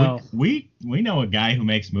 Well, we know a guy who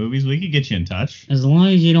makes movies. We could get you in touch. as long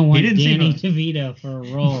as you don't want didn't seem Danny to- DeVito for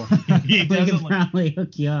a role, He we doesn't can like- probably hook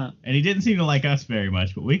you up. And he didn't seem to like us very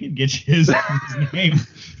much, but we could get you his name.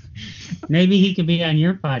 Maybe he could be on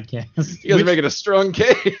your podcast. You guys are making a strong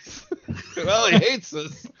case. Well, he hates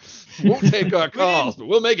us. Won't take our calls, but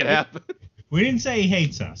we'll make it happen. We didn't say he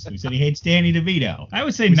hates us. We said he hates Danny DeVito. I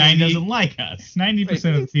would say We said he 90% doesn't like us.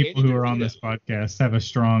 of the people who are on Danny this podcast have a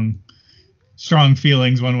strong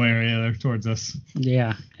feelings one way or the other towards us.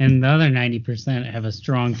 Yeah, and the other 90% have a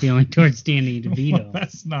strong feeling towards Danny Well, DeVito.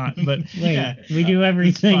 that's not, but Wait, yeah, we do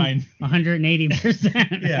everything fine.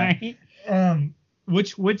 180%, Yeah. right?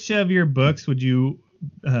 which of your books would you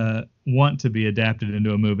want to be adapted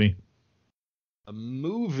into a movie? A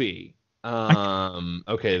movie.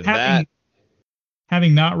 Okay,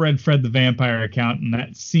 Having not read Fred the Vampire Accountant,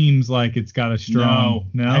 that seems like it's got a strong.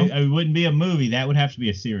 No, It wouldn't be a movie. That would have to be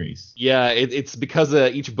a series. yeah, it's because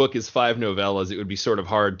each book is 5 novellas. It would be sort of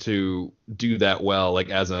hard to do that well, like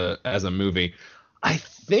as a movie. I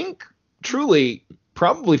think truly,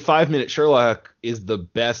 probably 5 Minute Sherlock is the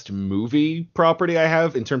best movie property I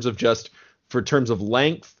have in terms of terms of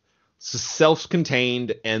length,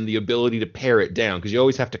 self-contained, and the ability to pare it down because you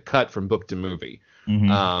always have to cut from book to movie.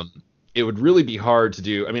 Mhm. It would really be hard to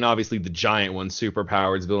do. I mean, obviously the giant ones,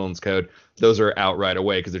 Superpowers, Villain's Code, those are out right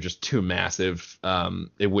away because they're just too massive.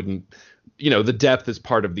 It wouldn't, the depth is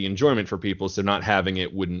part of the enjoyment for people, so not having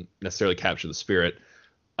it wouldn't necessarily capture the spirit.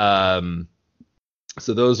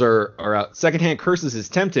 So those are out. Secondhand Curses is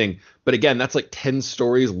tempting, but again, that's like 10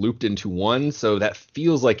 stories looped into one, so that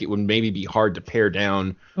feels like it would maybe be hard to pare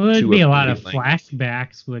down. Well, it'd to be a a lot of movie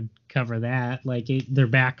flashbacks would cover that, like their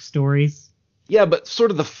backstories. Yeah, but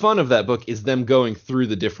sort of the fun of that book is them going through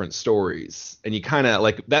the different stories, and you kind of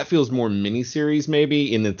like that feels more miniseries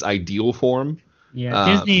maybe in its ideal form.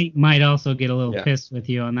 Yeah, Disney might also get a little yeah. pissed with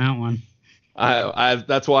you on that one.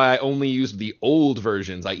 That's why I only used the old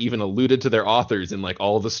versions. I even alluded to their authors in like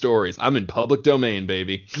all the stories. I'm in public domain,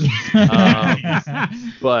 baby.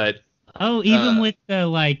 But Oh, even with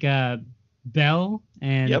the Belle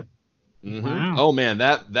and Yep. mhm. Wow. Oh man,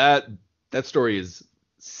 that story is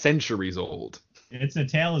centuries old. It's a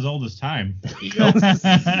tale as old as time.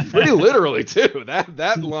 Pretty literally too.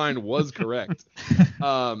 That line was correct.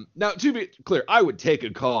 Now, to be clear, I would take a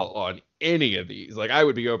call on any of these. Like, I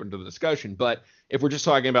would be open to the discussion. But if we're just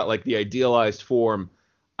talking about like the idealized form,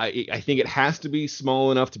 I think it has to be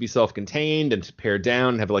small enough to be self-contained and to pare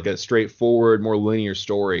down and have like a straightforward, more linear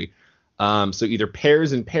story. So either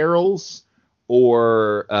Pairs and Perils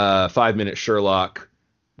or 5 Minute Sherlock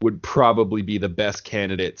would probably be the best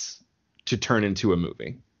candidates to turn into a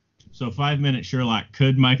movie. So 5 Minute Sherlock,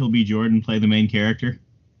 could Michael B. Jordan play the main character?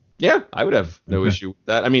 Yeah, I would have no issue with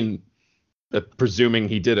that. I mean, presuming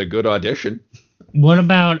he did a good audition. What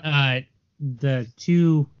about the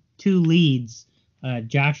two leads,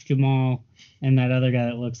 Josh Jamal and that other guy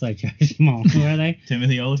that looks like Josh Jamal? Who are they?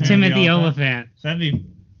 Timothy Olyphant. Timothy Olyphant.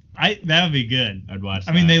 That would be good. I'd watch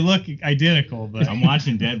that. I mean, they look identical, but I'm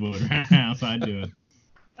watching Deadwood right now, so I'd do it.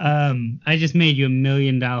 I just made you $1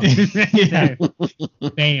 million right there.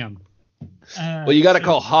 Bam. Well, you got to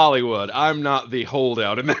call Hollywood. I'm not the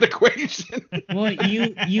holdout in that equation. Well,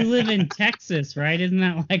 you live in Texas, right? Isn't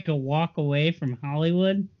that like a walk away from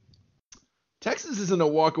Hollywood? Texas isn't a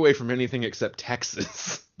walk away from anything except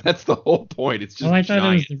Texas. That's the whole point. It's just I thought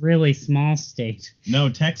giant. it was a really small state. No,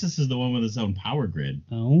 Texas is the one with its own power grid.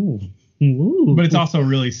 Oh. Ooh. but it's also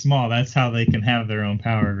really small. That's how they can have their own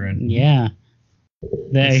power grid. Yeah.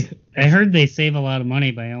 I heard they save a lot of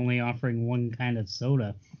money by only offering one kind of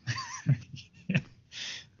soda.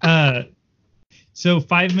 So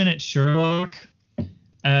 5 Minute Sherlock,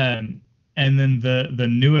 and then the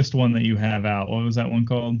newest one that you have out. What was that one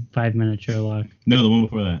called? 5 Minute Sherlock. No, the one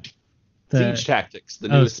before that. Siege Tactics, the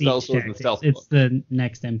newest Siege spell swords and Tactics. stealth It's book. the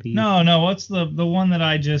next MP. No. What's the one that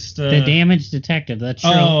I just? The Damage Detective. That's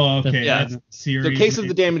Sherlock. Oh, okay. Yeah. That's series. The Case of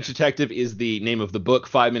the Damaged Detective is the name of the book.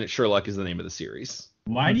 5 Minute Sherlock is the name of the series.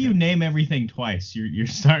 Why do you name everything twice? You're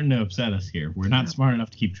starting to upset us here. We're not smart enough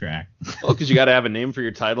to keep track. Well, because you got to have a name for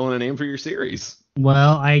your title and a name for your series.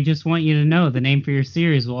 Well, I just want you to know the name for your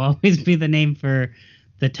series will always be the name for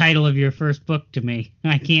the title of your first book to me.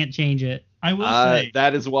 I can't change it. I will say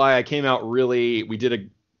That is why I came out really. We did a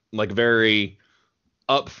very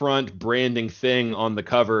upfront branding thing on the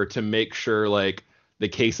cover to make sure like the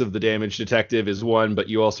Case of the Damaged Detective is one, but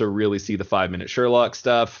you also really see the 5 Minute Sherlock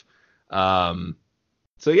stuff.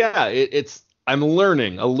 So yeah, it's I'm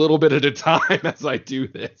learning a little bit at a time as I do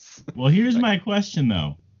this. Well, here's my question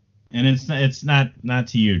though, and it's not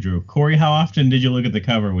to you, Drew. Corey, how often did you look at the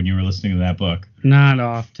cover when you were listening to that book? Not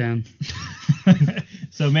often.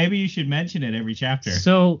 So maybe you should mention it every chapter.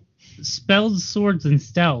 So, Spells, Swords, and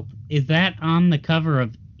Stealth, is that on the cover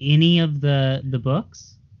of any of the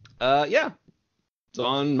books? Yeah, it's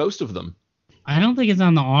on most of them. I don't think it's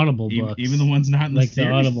on the Audible books. Even the ones not in Like the the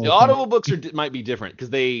series. Audible. The Audible books might be different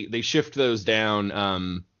because they shift those down,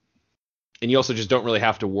 and you also just don't really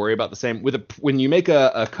have to worry about the same. When you make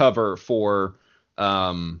a cover for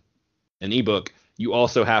an ebook, you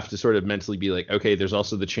also have to sort of mentally be like, okay, there's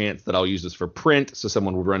also the chance that I'll use this for print, so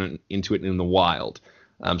someone would run into it in the wild.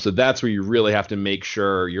 So that's where you really have to make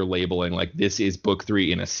sure you're labeling like this is book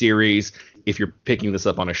 3 in a series. If you're picking this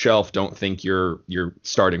up on a shelf, don't think you're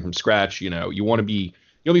starting from scratch. You want to be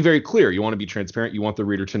very clear. You want to be transparent. You want the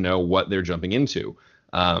reader to know what they're jumping into.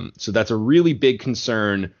 So that's a really big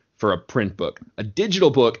concern for a print book. A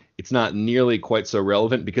digital book, it's not nearly quite so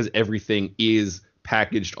relevant because everything is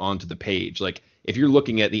packaged onto the page. Like if you're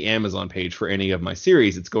looking at the Amazon page for any of my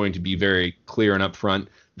series, it's going to be very clear and upfront.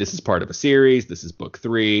 This is part of a series. This is book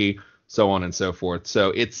 3, so on and so forth.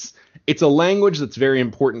 So it's a language that's very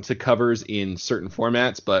important to covers in certain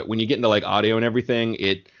formats. But when you get into like audio and everything,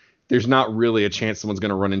 there's not really a chance someone's going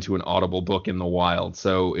to run into an Audible book in the wild.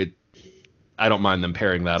 So I don't mind them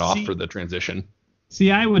pairing that off for the transition. See,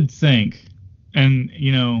 I would think, and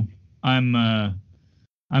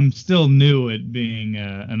I'm still new at being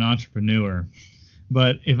an entrepreneur,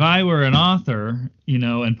 but if I were an author,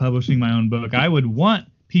 and publishing my own book, I would want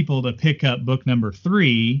people to pick up book number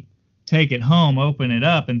 3, take it home, open it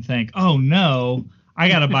up, and think, oh no, I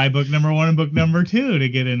got to buy book number 1 and book number 2 to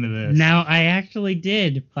get into this. Now, I actually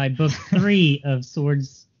did buy book 3 of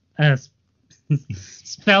Spells,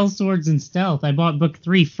 Swords, and Stealth. I bought book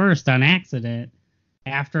 3 first on accident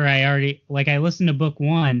after I listened to book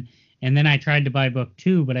 1, and then I tried to buy book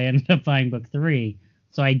 2, but I ended up buying book 3.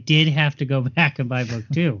 So I did have to go back and buy book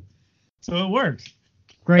 2. So it worked.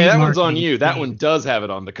 Great Hey, that one's on marketing you. That scheme. one does have it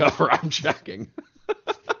on the cover. I'm checking.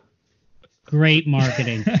 Great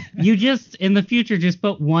marketing. You in the future, just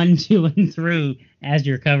put 1, 2, and 3 as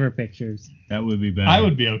your cover pictures. That would be better. I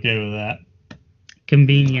would be okay with that.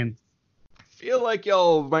 Convenient. Feel like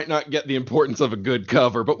y'all might not get the importance of a good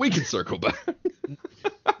cover, but we can circle back.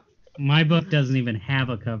 My book doesn't even have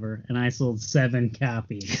a cover, and I sold 7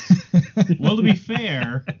 copies. Well, to be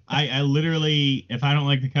fair, I literally, if I don't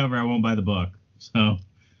like the cover, I won't buy the book. So.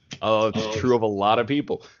 Oh, it's true of a lot of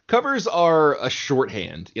people. Covers are a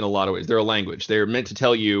shorthand in a lot of ways. They're a language. They're meant to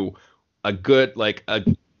tell you a good, like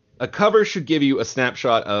a cover should give you a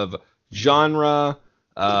snapshot of genre,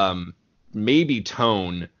 maybe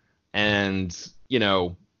tone, and, you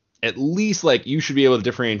know, at least like you should be able to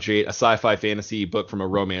differentiate a sci-fi fantasy book from a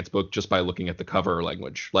romance book just by looking at the cover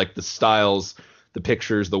language, like the styles, the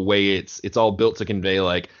pictures, the way it's all built to convey,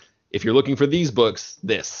 like, if you're looking for these books,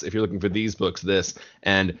 this. If you're looking for these books, this.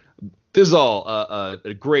 And this is all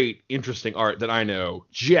a great, interesting art that I know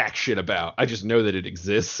jack shit about. I just know that it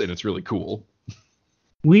exists, and it's really cool.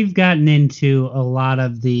 We've gotten into a lot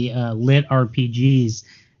of the lit RPGs,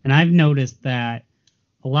 and I've noticed that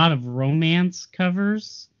a lot of romance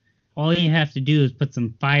covers, all you have to do is put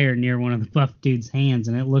some fire near one of the buff dude's hands,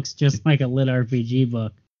 and it looks just like a lit RPG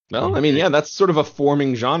book. Well, I mean, yeah, that's sort of a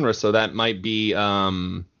forming genre, so that might be...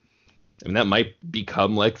 that might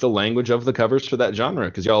become like the language of the covers for that genre,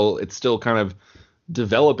 because it's still kind of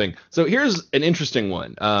developing. So here's an interesting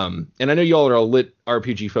one. And I know y'all are a lit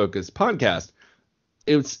RPG focused podcast.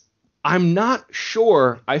 I'm not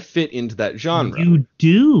sure I fit into that genre. You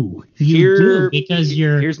do. You do, because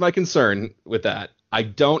here's my concern with that. I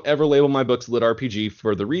don't ever label my books lit RPG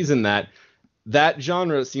for the reason that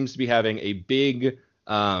genre seems to be having a big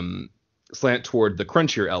slant toward the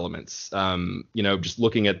crunchier elements. Just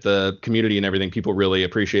looking at the community and everything, people really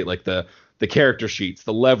appreciate like the character sheets,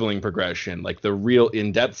 the leveling progression, like the real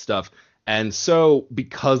in-depth stuff. And so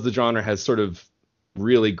because the genre has sort of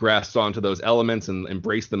really grasped onto those elements and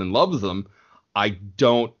embraced them and loves them, I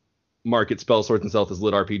don't market Spell Swords and Stealth as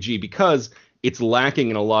lit RPG because it's lacking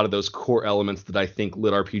in a lot of those core elements that I think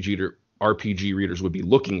lit RPG readers would be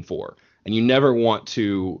looking for. And you never want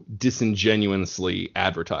to disingenuously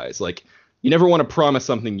advertise. Like, you never want to promise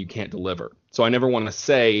something you can't deliver. So I never want to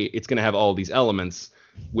say it's going to have all these elements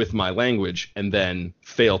with my language and then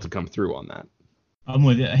fail to come through on that. I'm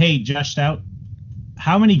with you. Hey, Josh Stout,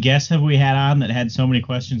 how many guests have we had on that had so many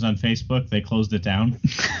questions on Facebook they closed it down?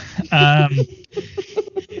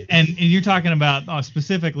 And you're talking about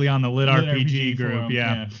specifically on the Lit RPG group, forum,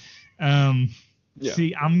 yeah.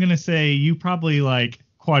 See, I'm going to say you probably like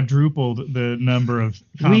quadrupled the number of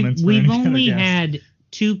comments. We've only had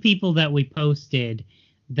 2 people that we posted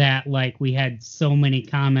that like we had so many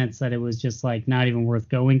comments that it was just like not even worth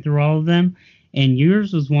going through all of them. And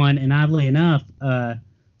yours was one, and oddly enough,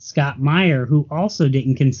 Scott Meyer, who also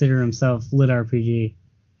didn't consider himself lit RPG,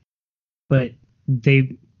 but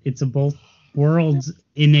it's a both worlds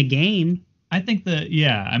in a game. I think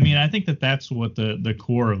that's what the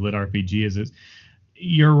core of lit RPG is.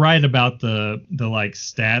 You're right about the like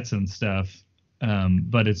stats and stuff.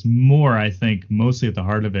 But it's more, I think, mostly at the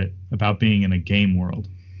heart of it about being in a game world.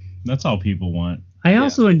 That's all people want. I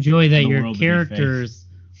also enjoy that your characters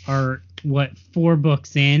are 4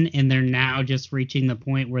 books in, and they're now just reaching the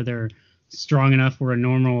point where they're strong enough where a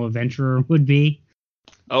normal adventurer would be.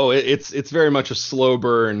 Oh, it's very much a slow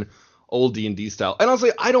burn, old D&D style. And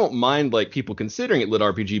honestly, I don't mind like people considering it lit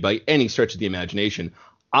RPG by any stretch of the imagination.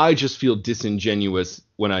 I just feel disingenuous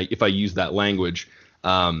if I use that language.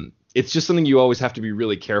 It's just something you always have to be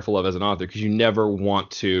really careful of as an author, because you never want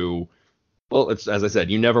to, it's as I said,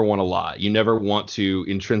 you never want to lie. You never want to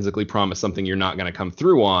intrinsically promise something you're not going to come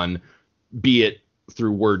through on, be it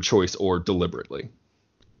through word choice or deliberately.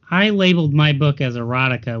 I labeled my book as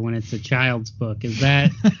erotica when it's a child's book. Is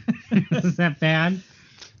that is that bad?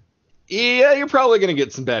 Yeah, you're probably going to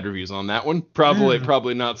get some bad reviews on that one.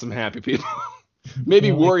 Probably not some happy people.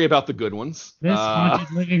 Maybe worry about the good ones. This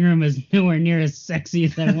haunted living room is nowhere near as sexy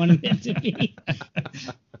as I wanted it to be.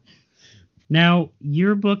 Now,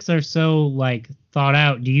 your books are so like thought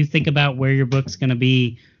out. Do you think about where your book's going to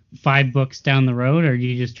be 5 books down the road, or do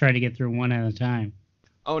you just try to get through one at a time?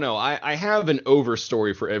 Oh, no, I have an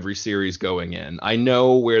overstory for every series going in. I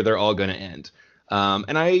know where they're all going to end.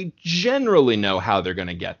 And I generally know how they're going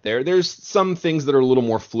to get there. There's some things that are a little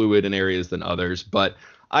more fluid in areas than others, but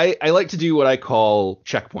I like to do what I call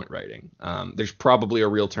checkpoint writing. There's probably a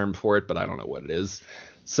real term for it, but I don't know what it is.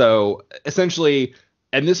 So essentially,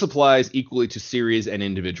 and this applies equally to series and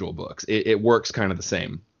individual books. It works kind of the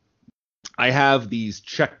same. I have these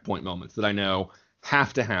checkpoint moments that I know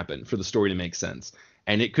have to happen for the story to make sense.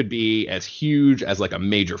 And it could be as huge as like a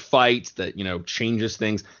major fight that, changes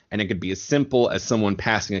things. And it could be as simple as someone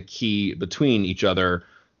passing a key between each other,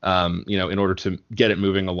 in order to get it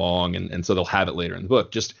moving along. And so they'll have it later in the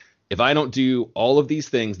book. Just if I don't do all of these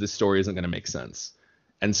things, this story isn't going to make sense.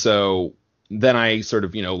 And so then I sort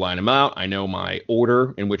of, line them out. I know my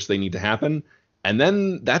order in which they need to happen. And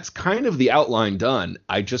then that's kind of the outline done.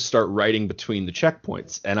 I just start writing between the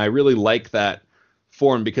checkpoints. And I really like that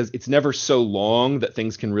form because it's never so long that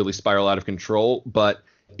things can really spiral out of control, but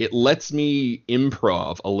it lets me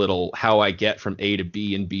improv a little how I get from A to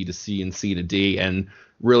B and B to C and C to D, and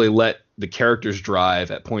really let the characters drive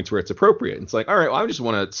at points where it's appropriate. It's like, all right, well, I just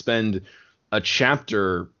want to spend a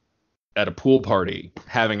chapter at a pool party,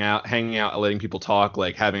 hanging out, letting people talk,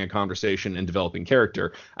 like having a conversation and developing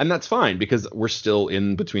character. And that's fine because we're still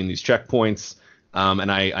in between these checkpoints.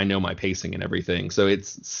 And I know my pacing and everything. So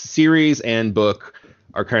it's series and book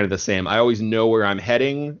are kind of the same. I always know where I'm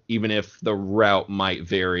heading, even if the route might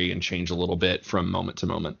vary and change a little bit from moment to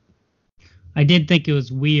moment. I did think it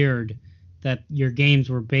was weird that your games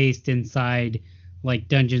were based inside like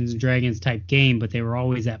Dungeons and Dragons type game, but they were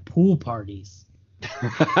always at pool parties.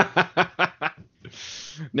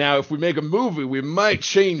 Now, if we make a movie, we might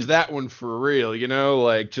change that one for real,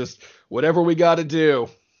 like just whatever we got to do.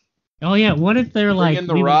 Oh yeah, what if they're Bring like in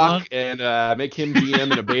The Rock and make him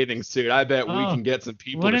GM in a bathing suit? I bet we can get some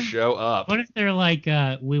people to show up. What if they're like,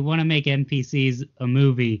 we want to make NPCs a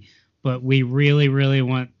movie, but we really, really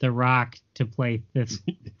want The Rock to play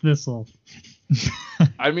Thistle?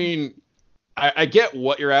 I mean, I get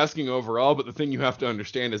what you're asking overall, but the thing you have to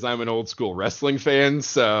understand is I'm an old school wrestling fan,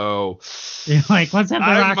 so you're like, let's have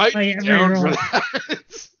The Rock play every role.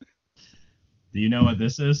 Do you know what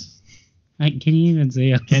this is? Can you even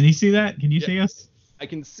see us? Can you see that? Can you see us? I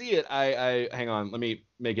can see it. I hang on. Let me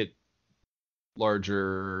make it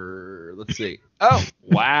larger. Let's see. Oh,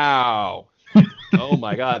 wow. Oh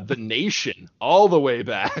my God. The Nation all the way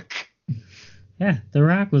back. Yeah, The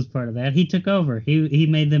Rock was part of that. He took over. He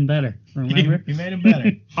made them better. Remember? He made them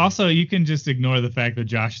better. Also, you can just ignore the fact that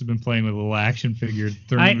Josh has been playing with a little action figure.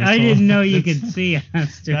 I didn't know you could see us.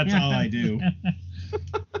 That's all I do.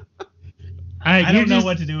 I don't know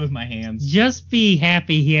what to do with my hands. Just be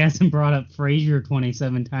happy he hasn't brought up Frasier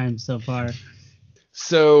 27 times so far.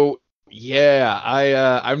 So, yeah,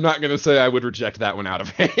 I'm not going to say I would reject that one out of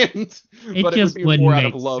hand. But it would be more out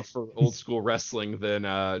of love for old school wrestling than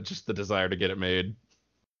just the desire to get it made.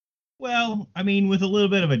 Well, I mean, with a little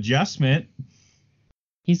bit of adjustment.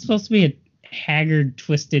 He's supposed to be a haggard,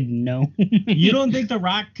 twisted gnome. You don't think The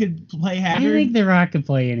Rock could play haggard? I think The Rock could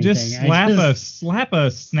play anything. Just slap a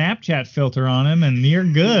Snapchat filter on him and you're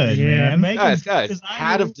good, Yeah. man. Guys,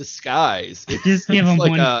 hat of disguise. Just give him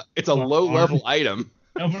like one. it's a low-level item.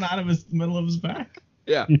 Coming out of his middle of his back.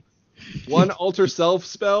 Yeah. One alter self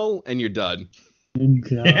spell and you're done.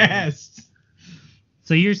 God. Yes.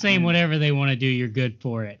 So you're saying whatever they want to do, you're good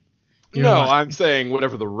for it. I'm saying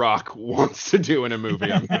whatever The Rock wants to do in a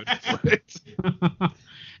movie, I'm good for it.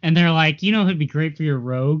 And they're like, who'd be great for your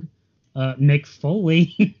rogue? Mick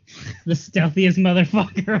Foley, the stealthiest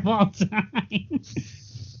motherfucker of all time.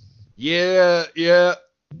 Yeah,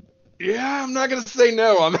 I'm not going to say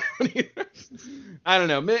no on that one either. I don't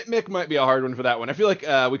know. Mick might be a hard one for that one. I feel like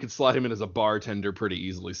we could slot him in as a bartender pretty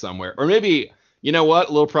easily somewhere. Or maybe, you know what?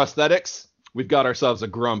 A little prosthetics. We've got ourselves a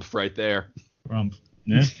Grump right there. Grump.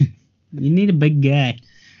 Yeah. You need a big guy.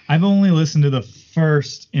 I've only listened to the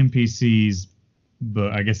first NPCs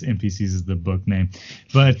book. I guess NPCs is the book name.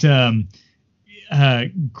 But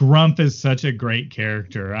Grump is such a great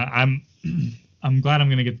character. I'm glad I'm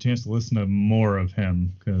going to get the chance to listen to more of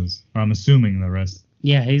him, because I'm assuming the rest.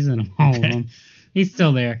 Yeah, he's in all of them. He's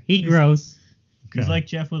still there. He grows. He's like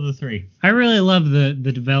Jeff with a 3. I really love the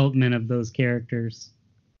development of those characters.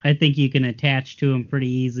 I think you can attach to them pretty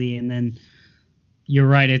easy, and then you're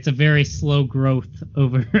right. It's a very slow growth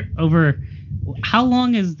over. How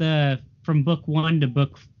long is from book 1 to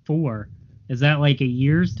book 4? Is that like a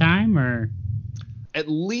year's time, or? At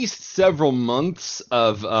least several months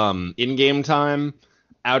of in-game time.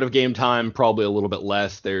 Out-of-game time, probably a little bit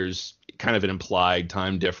less. There's kind of an implied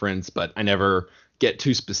time difference, but I never get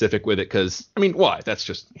too specific with it because, I mean, why? That's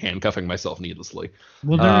just handcuffing myself needlessly.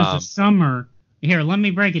 Well, there was a summer. Here, let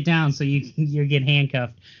me break it down so you get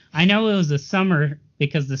handcuffed. I know it was a summer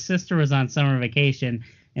because the sister was on summer vacation,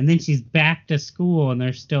 and then she's back to school, and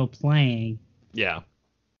they're still playing. Yeah.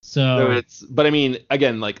 So but I mean,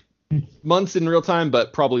 again, like months in real time,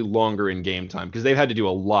 but probably longer in game time because they've had to do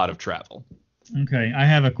a lot of travel. Okay, I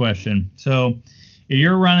have a question. So, if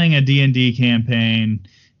you're running a D&D campaign,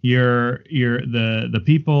 the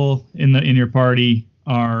people in your party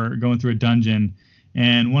are going through a dungeon,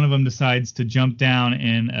 and one of them decides to jump down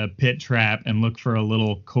in a pit trap and look for a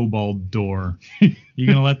little kobold door. You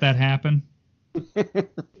gonna let that happen?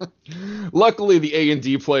 Luckily, the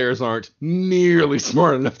A&D players aren't nearly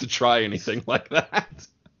smart enough to try anything like that.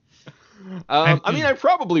 I mean, I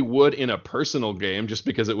probably would in a personal game just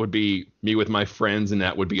because it would be me with my friends and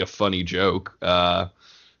that would be a funny joke.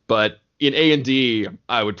 But in A&D,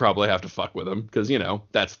 I would probably have to fuck with them because,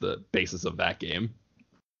 that's the basis of that game.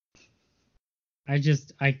 I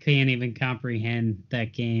can't even comprehend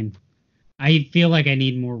that game. I feel like I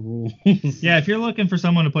need more rules. Yeah, if you're looking for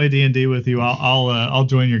someone to play D&D with you, I'll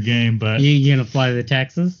join your game. But You gonna fly to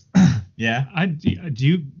Texas? Yeah. Do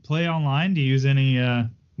you play online? Do you use any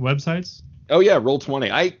websites? Oh, yeah,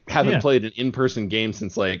 Roll20. I haven't Yeah. played an in-person game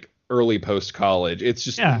since, like, early post-college. It's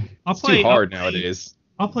just Yeah, it's too hard nowadays.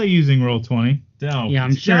 I'll play using Roll20. No. Yeah,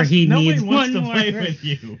 I'm sure he nobody needs wants one to play more. with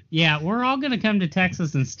you. Yeah, we're all gonna come to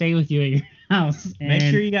Texas and stay with you at your house. Make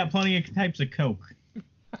and- sure you got plenty of types of Coke.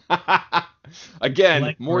 Again,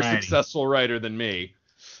 Like more variety. successful writer than me.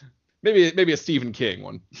 Maybe a Stephen King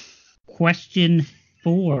one. Question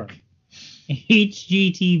 4: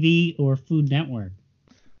 HGTV or Food Network?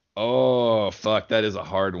 Oh, fuck, that is a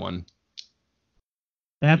hard one.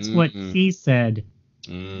 That's what Mm-mm. she said.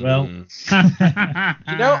 Well,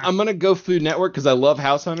 I'm gonna go Food Network because I love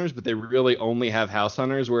House Hunters, but they really only have House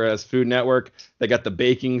Hunters. Whereas Food Network, they got the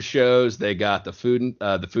baking shows, they got the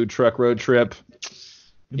food truck road trip.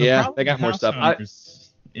 the Yeah, problem they got with more House stuff. Hunters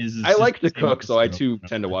is it's I just like to the same cook, so I episode too over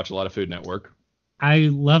tend to and watch a lot of Food Network. I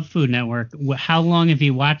love Food Network. How long have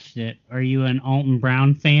you watched it? Are you an Alton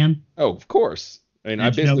Brown fan? Oh, of course. I mean, I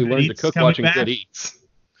Did you know basically Good learned to Eats cook coming watching back? Good Eats. over.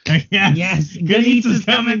 Yeah. Yes, Good Eats is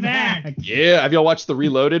coming back. Yeah, have y'all watched the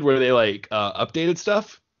Reloaded where they updated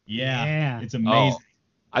stuff? Yeah. It's Oh, amazing.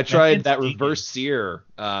 I tried kid's that genius. reverse sear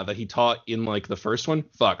that he taught in the first one.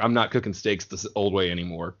 Fuck, I'm not cooking steaks the old way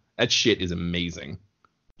anymore. That shit is amazing.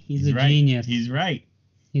 He's a right. genius. He's right.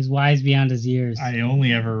 He's wise beyond his years. I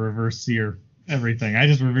only ever reverse sear everything. I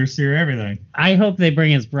just reverse sear everything. I hope they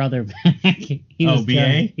bring his brother back. He Oh, was BA?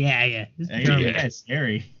 terrible. Yeah. He's Hey, terrible. Yeah. That's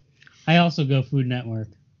scary. I also go Food Network.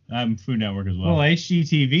 I'm Food Network as well. Well,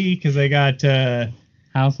 HGTV because they got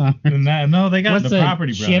House Hunters. they got What's the a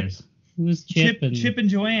Property Chip? Brothers. Who's Chip? Chip and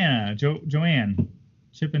Joanna. Joanne.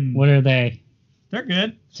 Chip and What are they? they're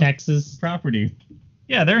good. Texas Property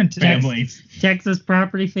Yeah, they're in families. Texas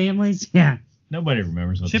property families? Yeah. Nobody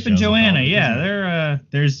remembers what the Chip and shows are Joanna. called. Yeah, they're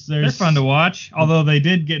There's fun to watch. Although they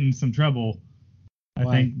did get in some trouble, I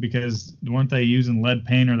Why? think, because weren't they using lead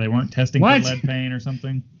paint or they weren't testing What? for lead paint or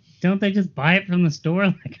something? Don't they just buy it from the store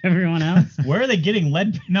like everyone else? Where are they getting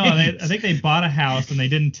lead? No, paint? I think they bought a house and they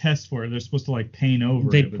didn't test for it. They're supposed to paint over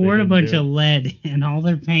They it. but poured a didn't bunch do of it. lead in all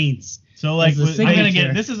their paints. So It's a was- I'm gonna signature.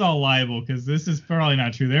 get this is all liable because this is probably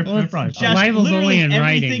not true. They're, Well, they're it's probably just- Josh, Libel's literally only in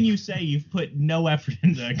everything writing. you say, you've put no effort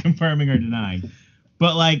into confirming or denying.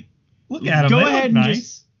 But look at them. go They ahead look and nice.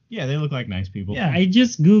 just they look like nice people. Yeah. I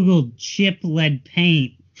just Googled chip lead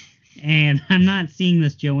paint, and I'm not seeing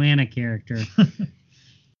this Joanna character.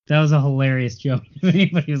 That was a hilarious joke, if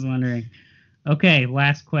anybody was wondering. Okay,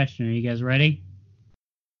 last question. Are you guys ready?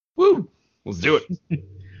 Woo! Let's do it.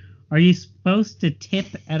 Are you supposed to tip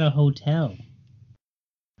at a hotel?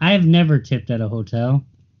 I have never tipped at a hotel,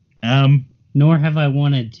 nor have I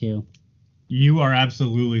wanted to. You are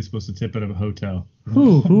absolutely supposed to tip at a hotel.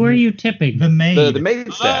 Who are you tipping? The maid. The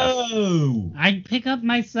maid staff. Oh, I pick up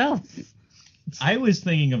myself. I was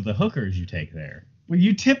thinking of the hookers you take there. Well,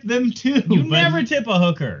 you tip them too. You but- never tip a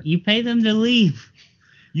hooker. You pay them to leave.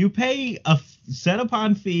 You pay a set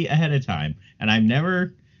upon fee ahead of time, and I've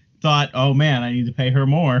never thought, oh man, I need to pay her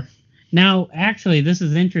more. Now, actually, this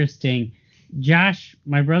is interesting. Josh,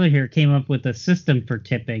 my brother here, came up with a system for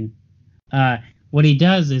tipping. What he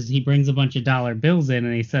does is he brings a bunch of dollar bills in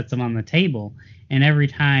and he sets them on the table. And every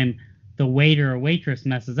time the waiter or waitress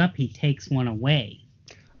messes up, he takes one away.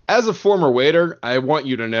 As a former waiter, I want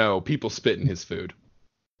you to know people spit in his food.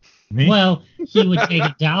 Me? Well, he would take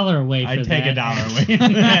 $1 away for I'd take that. $1 away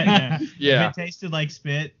from that. Yeah. If it tasted like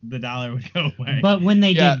spit, the dollar would go away. But when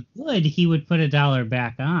they Yeah. did good, he would put $1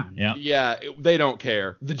 back on. yeah. Yeah, they don't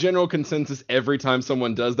care. The general consensus every time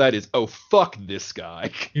someone does that is, oh, fuck this guy.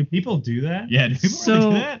 Do people do that? Yeah, do people So-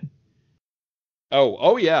 really do that?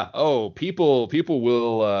 Oh yeah. Oh, people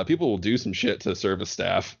will do some shit to service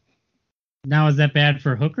staff. Now, is that bad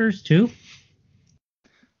for hookers, too?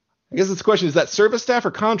 I guess it's a question, is that service staff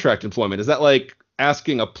or contract employment? Is that like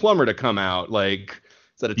asking a plumber to come out? Like,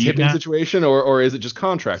 is that a Do you tipping not- situation or is it just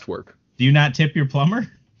contract work? Do you not tip your plumber?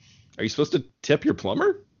 Are you supposed to tip your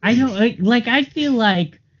plumber? I don't like. I feel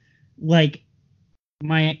like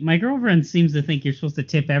my girlfriend seems to think you're supposed to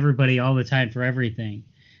tip everybody all the time for everything.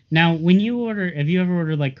 Now, when you order, have you ever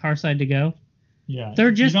ordered like Carside to go? Yeah.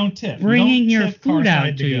 They're just you don't tip. You Bringing don't your tip food out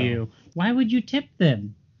Carside to go. you. Why would you tip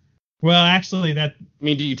them? Well, actually, I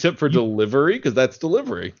mean, do you tip for delivery? Because that's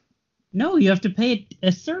delivery. No, you have to pay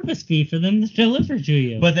a service fee for them to deliver to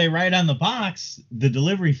you. But they write on the box, the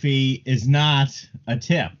delivery fee is not a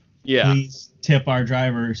tip. Yeah. Please tip our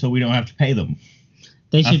driver so we don't have to pay them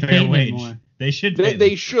they a should fair pay them wage. more. They should pay They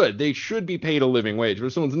them. should. They should be paid a living wage. But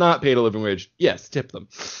if someone's not paid a living wage, yes, tip them.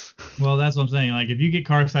 Well, that's what I'm saying. Like, if you get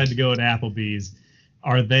Carside to go at Applebee's,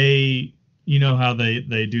 are they? You know how they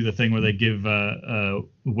do the thing where they give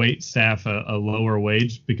wait staff a lower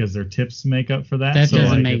wage because their tips make up for that. That So,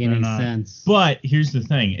 doesn't like, make if they're any not- sense. But here's the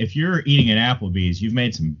thing. If you're eating at Applebee's, you've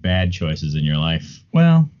made some bad choices in your life.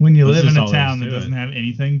 Well, when you That's live in just a all there town is that to it. doesn't have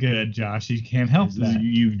anything good, Josh, you can't help that.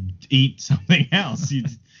 You eat something else. You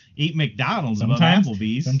eat McDonald's above Sometimes-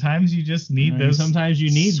 Applebee's. Sometimes you just need those. Sometimes you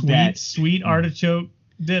need sweet, that. sweet artichoke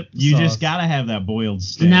dip. You sauce. just gotta have that boiled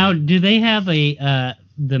steak. Now, do they have the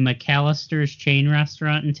McAllister's chain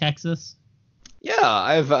restaurant in Texas? Yeah,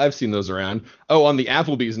 I've seen those around. Oh, on the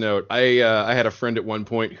Applebee's note, I had a friend at one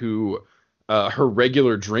point who her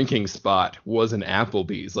regular drinking spot was an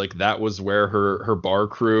Applebee's. Like that was where her bar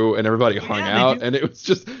crew and everybody hung Yeah, they out, do. and it was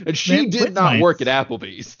just and They she have did quiz not nights. work at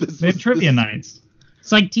Applebee's. They have trivia nights.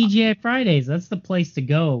 It's like TGI Fridays. That's the place to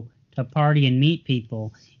go to party and meet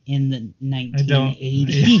people in the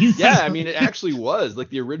 1980s. Yeah, I mean, it actually was. Like,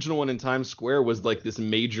 the original one in Times Square was, like, this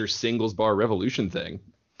major singles bar revolution thing.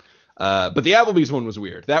 But the Applebee's one was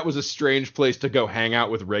weird. That was a strange place to go hang out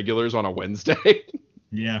with regulars on a Wednesday.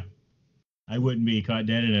 Yeah. I wouldn't be caught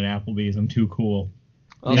dead at an Applebee's. I'm too cool.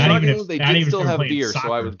 Well, Not shockingly, even if- they not did even if still they were have playing beer, so I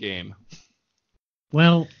soccer. was game.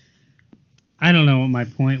 Well, I don't know what my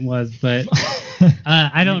point was, but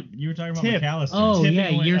I don't. You were talking about Tip. McAllister. Oh, Tipping yeah,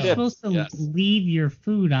 away you're up. supposed to Yes. leave your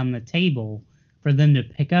food on the table for them to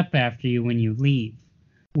pick up after you when you leave.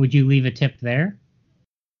 Would you leave a tip there?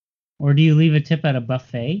 Or do you leave a tip at a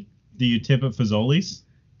buffet? Do you tip at Fazoli's?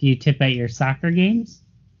 Do you tip at your soccer games?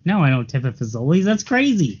 No, I don't tip at Fazoli's. That's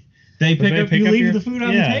crazy. They But pick they up. pick You up leave your- the food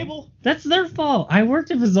on yeah. the table. That's their fault. I worked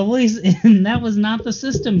at Fazoli's, and that was not the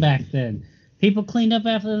system back then. People cleaned up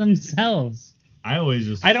after themselves. I always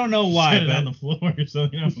just. I don't know why, set it but- on the floor so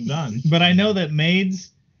you know I'm done. But I know that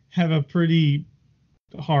maids have a pretty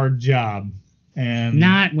hard job, and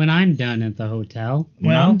Not when I'm done at the hotel.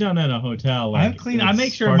 When Well, I'm done at a hotel, I'm like, clean. I it's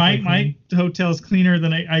make sure my sparkly hotel's cleaner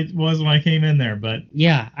than I was when I came in there. But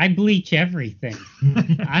Yeah, I bleach everything.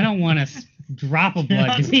 clean. I don't want a drop of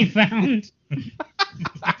blood to be found.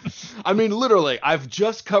 I mean, literally, I've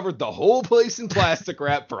just covered the whole place in plastic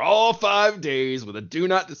wrap for all 5 days with a do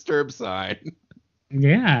not disturb sign.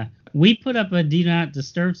 Yeah, we put up a do not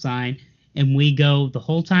disturb sign, and we go the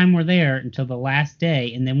whole time we're there until the last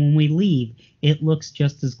day, and then when we leave, it looks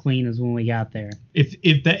just as clean as when we got there.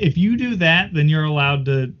 if you do that, then you're allowed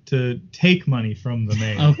to take money from the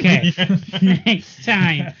maid. Okay, next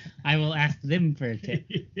time I will ask them for a tip.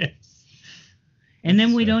 Yes. And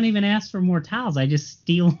then we That's don't even ask for more towels. I just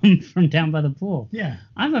steal them from down by the pool. Yeah.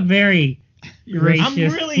 I'm a very gracious. I'm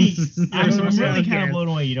really Around kind here. of blown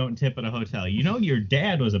away. You don't tip at a hotel. You know your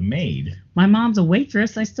dad was a maid. My mom's a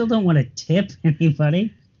waitress. I still don't want to tip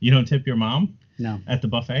anybody. You don't tip your mom No, at the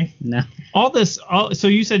buffet. no. So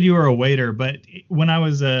you said you were a waiter, but when I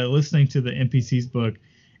was listening to the NPC's book,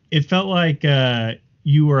 it felt like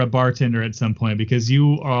you were a bartender at some point because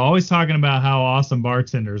you are always talking about how awesome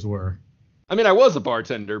bartenders were. I mean, I was a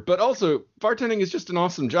bartender, but also bartending is just an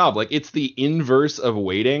awesome job. Like, it's the inverse of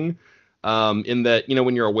waiting, in that, you know,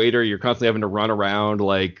 when you're a waiter, you're constantly having to run around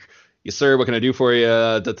like, yes, sir, what can I do for you?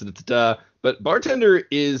 Da, da, da, da, da. But bartender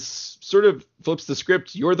is sort of flips the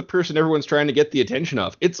script. You're the person everyone's trying to get the attention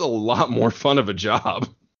of. It's a lot more fun of a job.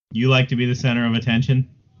 You like to be the center of attention.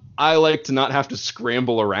 I like to not have to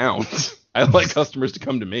scramble around. I like customers to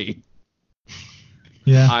come to me.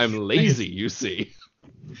 Yeah. I'm lazy, you see.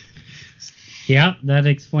 Yeah, that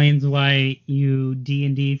explains why you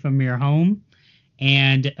D&D from your home,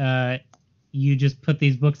 and you just put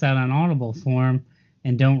these books out on Audible form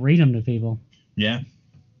and don't read them to people. Yeah.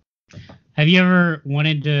 Have you ever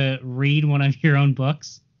wanted to read one of your own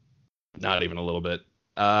books? Not even a little bit.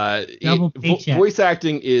 Double paycheck. Voice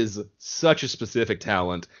acting is such a specific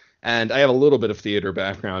talent, and I have a little bit of theater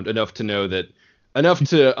background, enough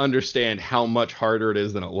to understand how much harder it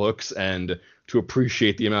is than it looks, and to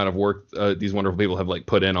appreciate the amount of work these wonderful people have like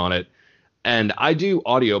put in on it. And I do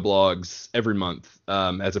audio blogs every month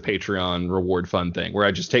as a Patreon reward fund thing, where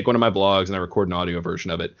I just take one of my blogs and I record an audio version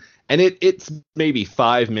of it. And it's maybe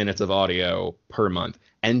 5 minutes of audio per month.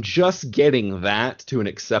 And just getting that to an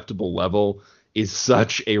acceptable level is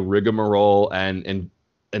such a rigmarole and an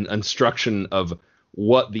instruction of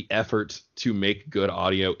what the effort to make good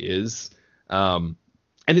audio is. And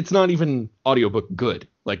it's not even audiobook good,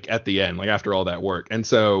 like at the end, like after all that work. And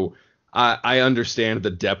so I understand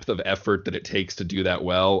the depth of effort that it takes to do that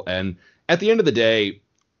well. And at the end of the day,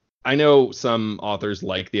 I know some authors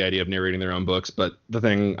like the idea of narrating their own books, but the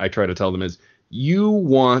thing I try to tell them is you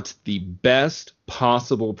want the best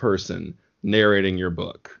possible person narrating your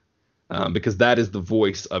book. Because that is the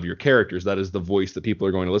voice of your characters. That is the voice that people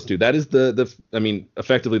are going to listen to. That is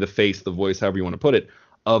effectively the face, the voice, however you want to put it,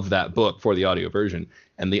 of that book for the audio version.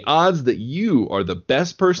 And the odds that you are the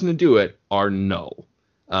best person to do it are null.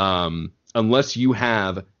 Unless you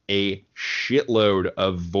have a shitload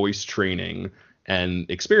of voice training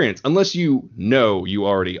and experience, unless you know you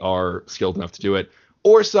already are skilled enough to do it,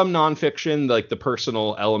 or some nonfiction, like the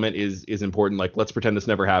personal element is important. Like Let's Pretend This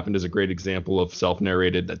Never Happened is a great example of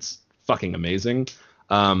self-narrated that's fucking amazing.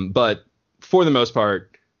 But for the most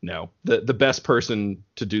part, no, the best person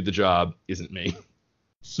to do the job isn't me.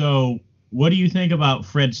 So what do you think about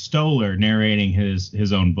Fred Stoller narrating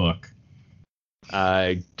his own book?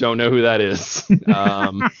 I don't know who that is.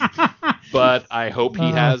 But I hope he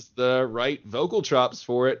has the right vocal chops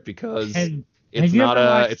for it, because it's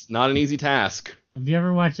not an easy task. Have you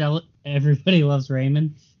ever watched Everybody Loves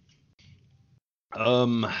Raymond?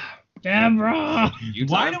 Deborah!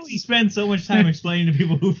 Why do we spend so much time explaining to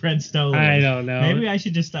people who Fred Stoller is? I don't know. Maybe I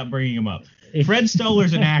should just stop bringing him up. Fred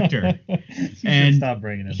Stoller's an actor. And stop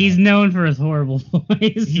bringing it he's up. known for his horrible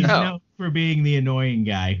voice. He's known for being the annoying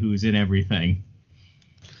guy who's in everything.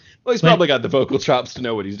 Well, he's probably got the vocal chops to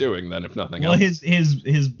know what he's doing then, if nothing else. Well,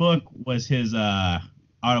 his book was his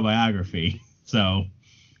autobiography, so...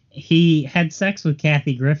 He had sex with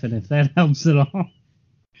Kathy Griffin, if that helps at all.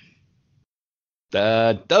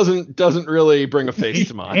 That doesn't really bring a face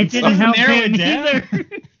to mind. It didn't help him down.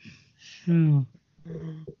 either.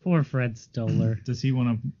 Poor Fred Stoller. Does he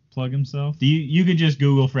want to plug himself? You could just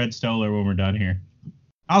Google Fred Stoller when we're done here.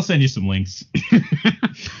 I'll send you some links.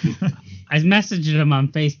 I messaged him on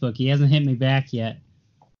Facebook. He hasn't hit me back yet.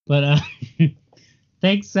 But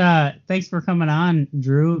thanks for coming on,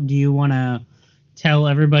 Drew. Do you want to tell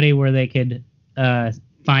everybody where they could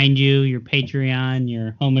find you, your Patreon,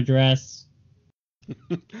 your home address?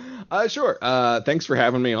 Sure. Thanks for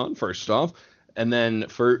having me on, first off. And then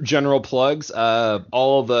for general plugs,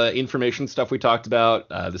 all the information stuff we talked about,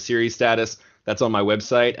 the series status, that's on my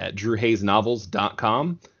website at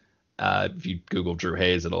drewhayesnovels.com. If you Google Drew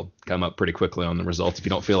Hayes, it'll come up pretty quickly on the results if you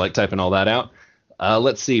don't feel like typing all that out.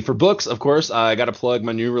 Let's see. For books, of course, I got to plug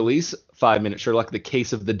my new release, 5 Minute Sherlock, The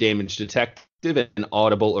Case of the Damaged Detective, an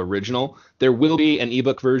Audible original. There will be an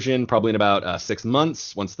ebook version probably in about 6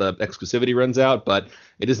 months once the exclusivity runs out, but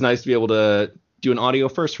it is nice to be able to do an audio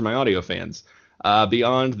first for my audio fans.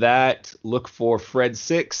 Beyond that, look for Fred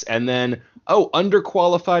 6, and then,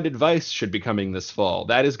 Underqualified Advice should be coming this fall.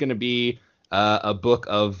 That is going to be a book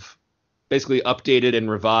of basically updated and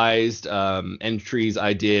revised entries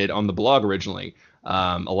I did on the blog originally.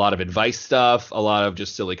 A lot of advice stuff, a lot of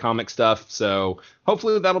just silly comic stuff. So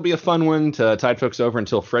hopefully that'll be a fun one to tide folks over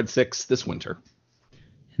until Fred 6 this winter.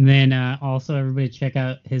 And then also everybody check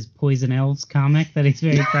out his Poison Elves comic that he's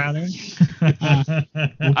very proud of.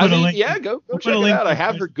 Go check it out. I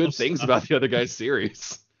have heard good things about the other guy's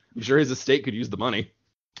series. I'm sure his estate could use the money.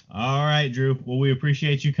 All right, Drew. Well, we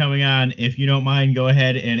appreciate you coming on. If you don't mind, go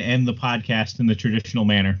ahead and end the podcast in the traditional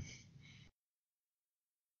manner.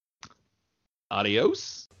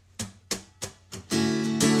 Adios.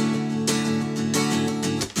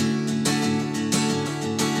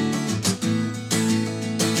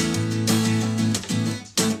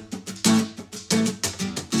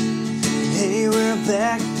 Hey, we're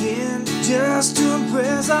back again just to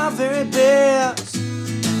impress our very best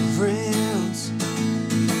friends.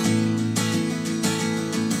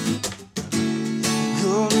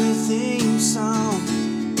 Golden theme song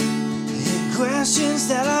and questions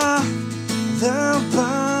that are the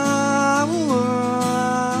power.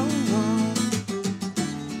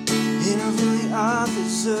 Interviewing the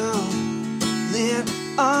authors of lit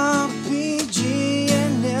RPG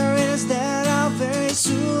and narrators that are very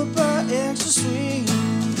super extra sweet.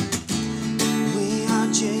 We are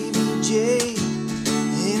JBJ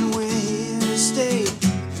and we're here to stay.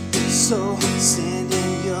 So send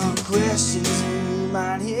in your questions and you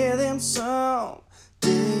might hear them soon.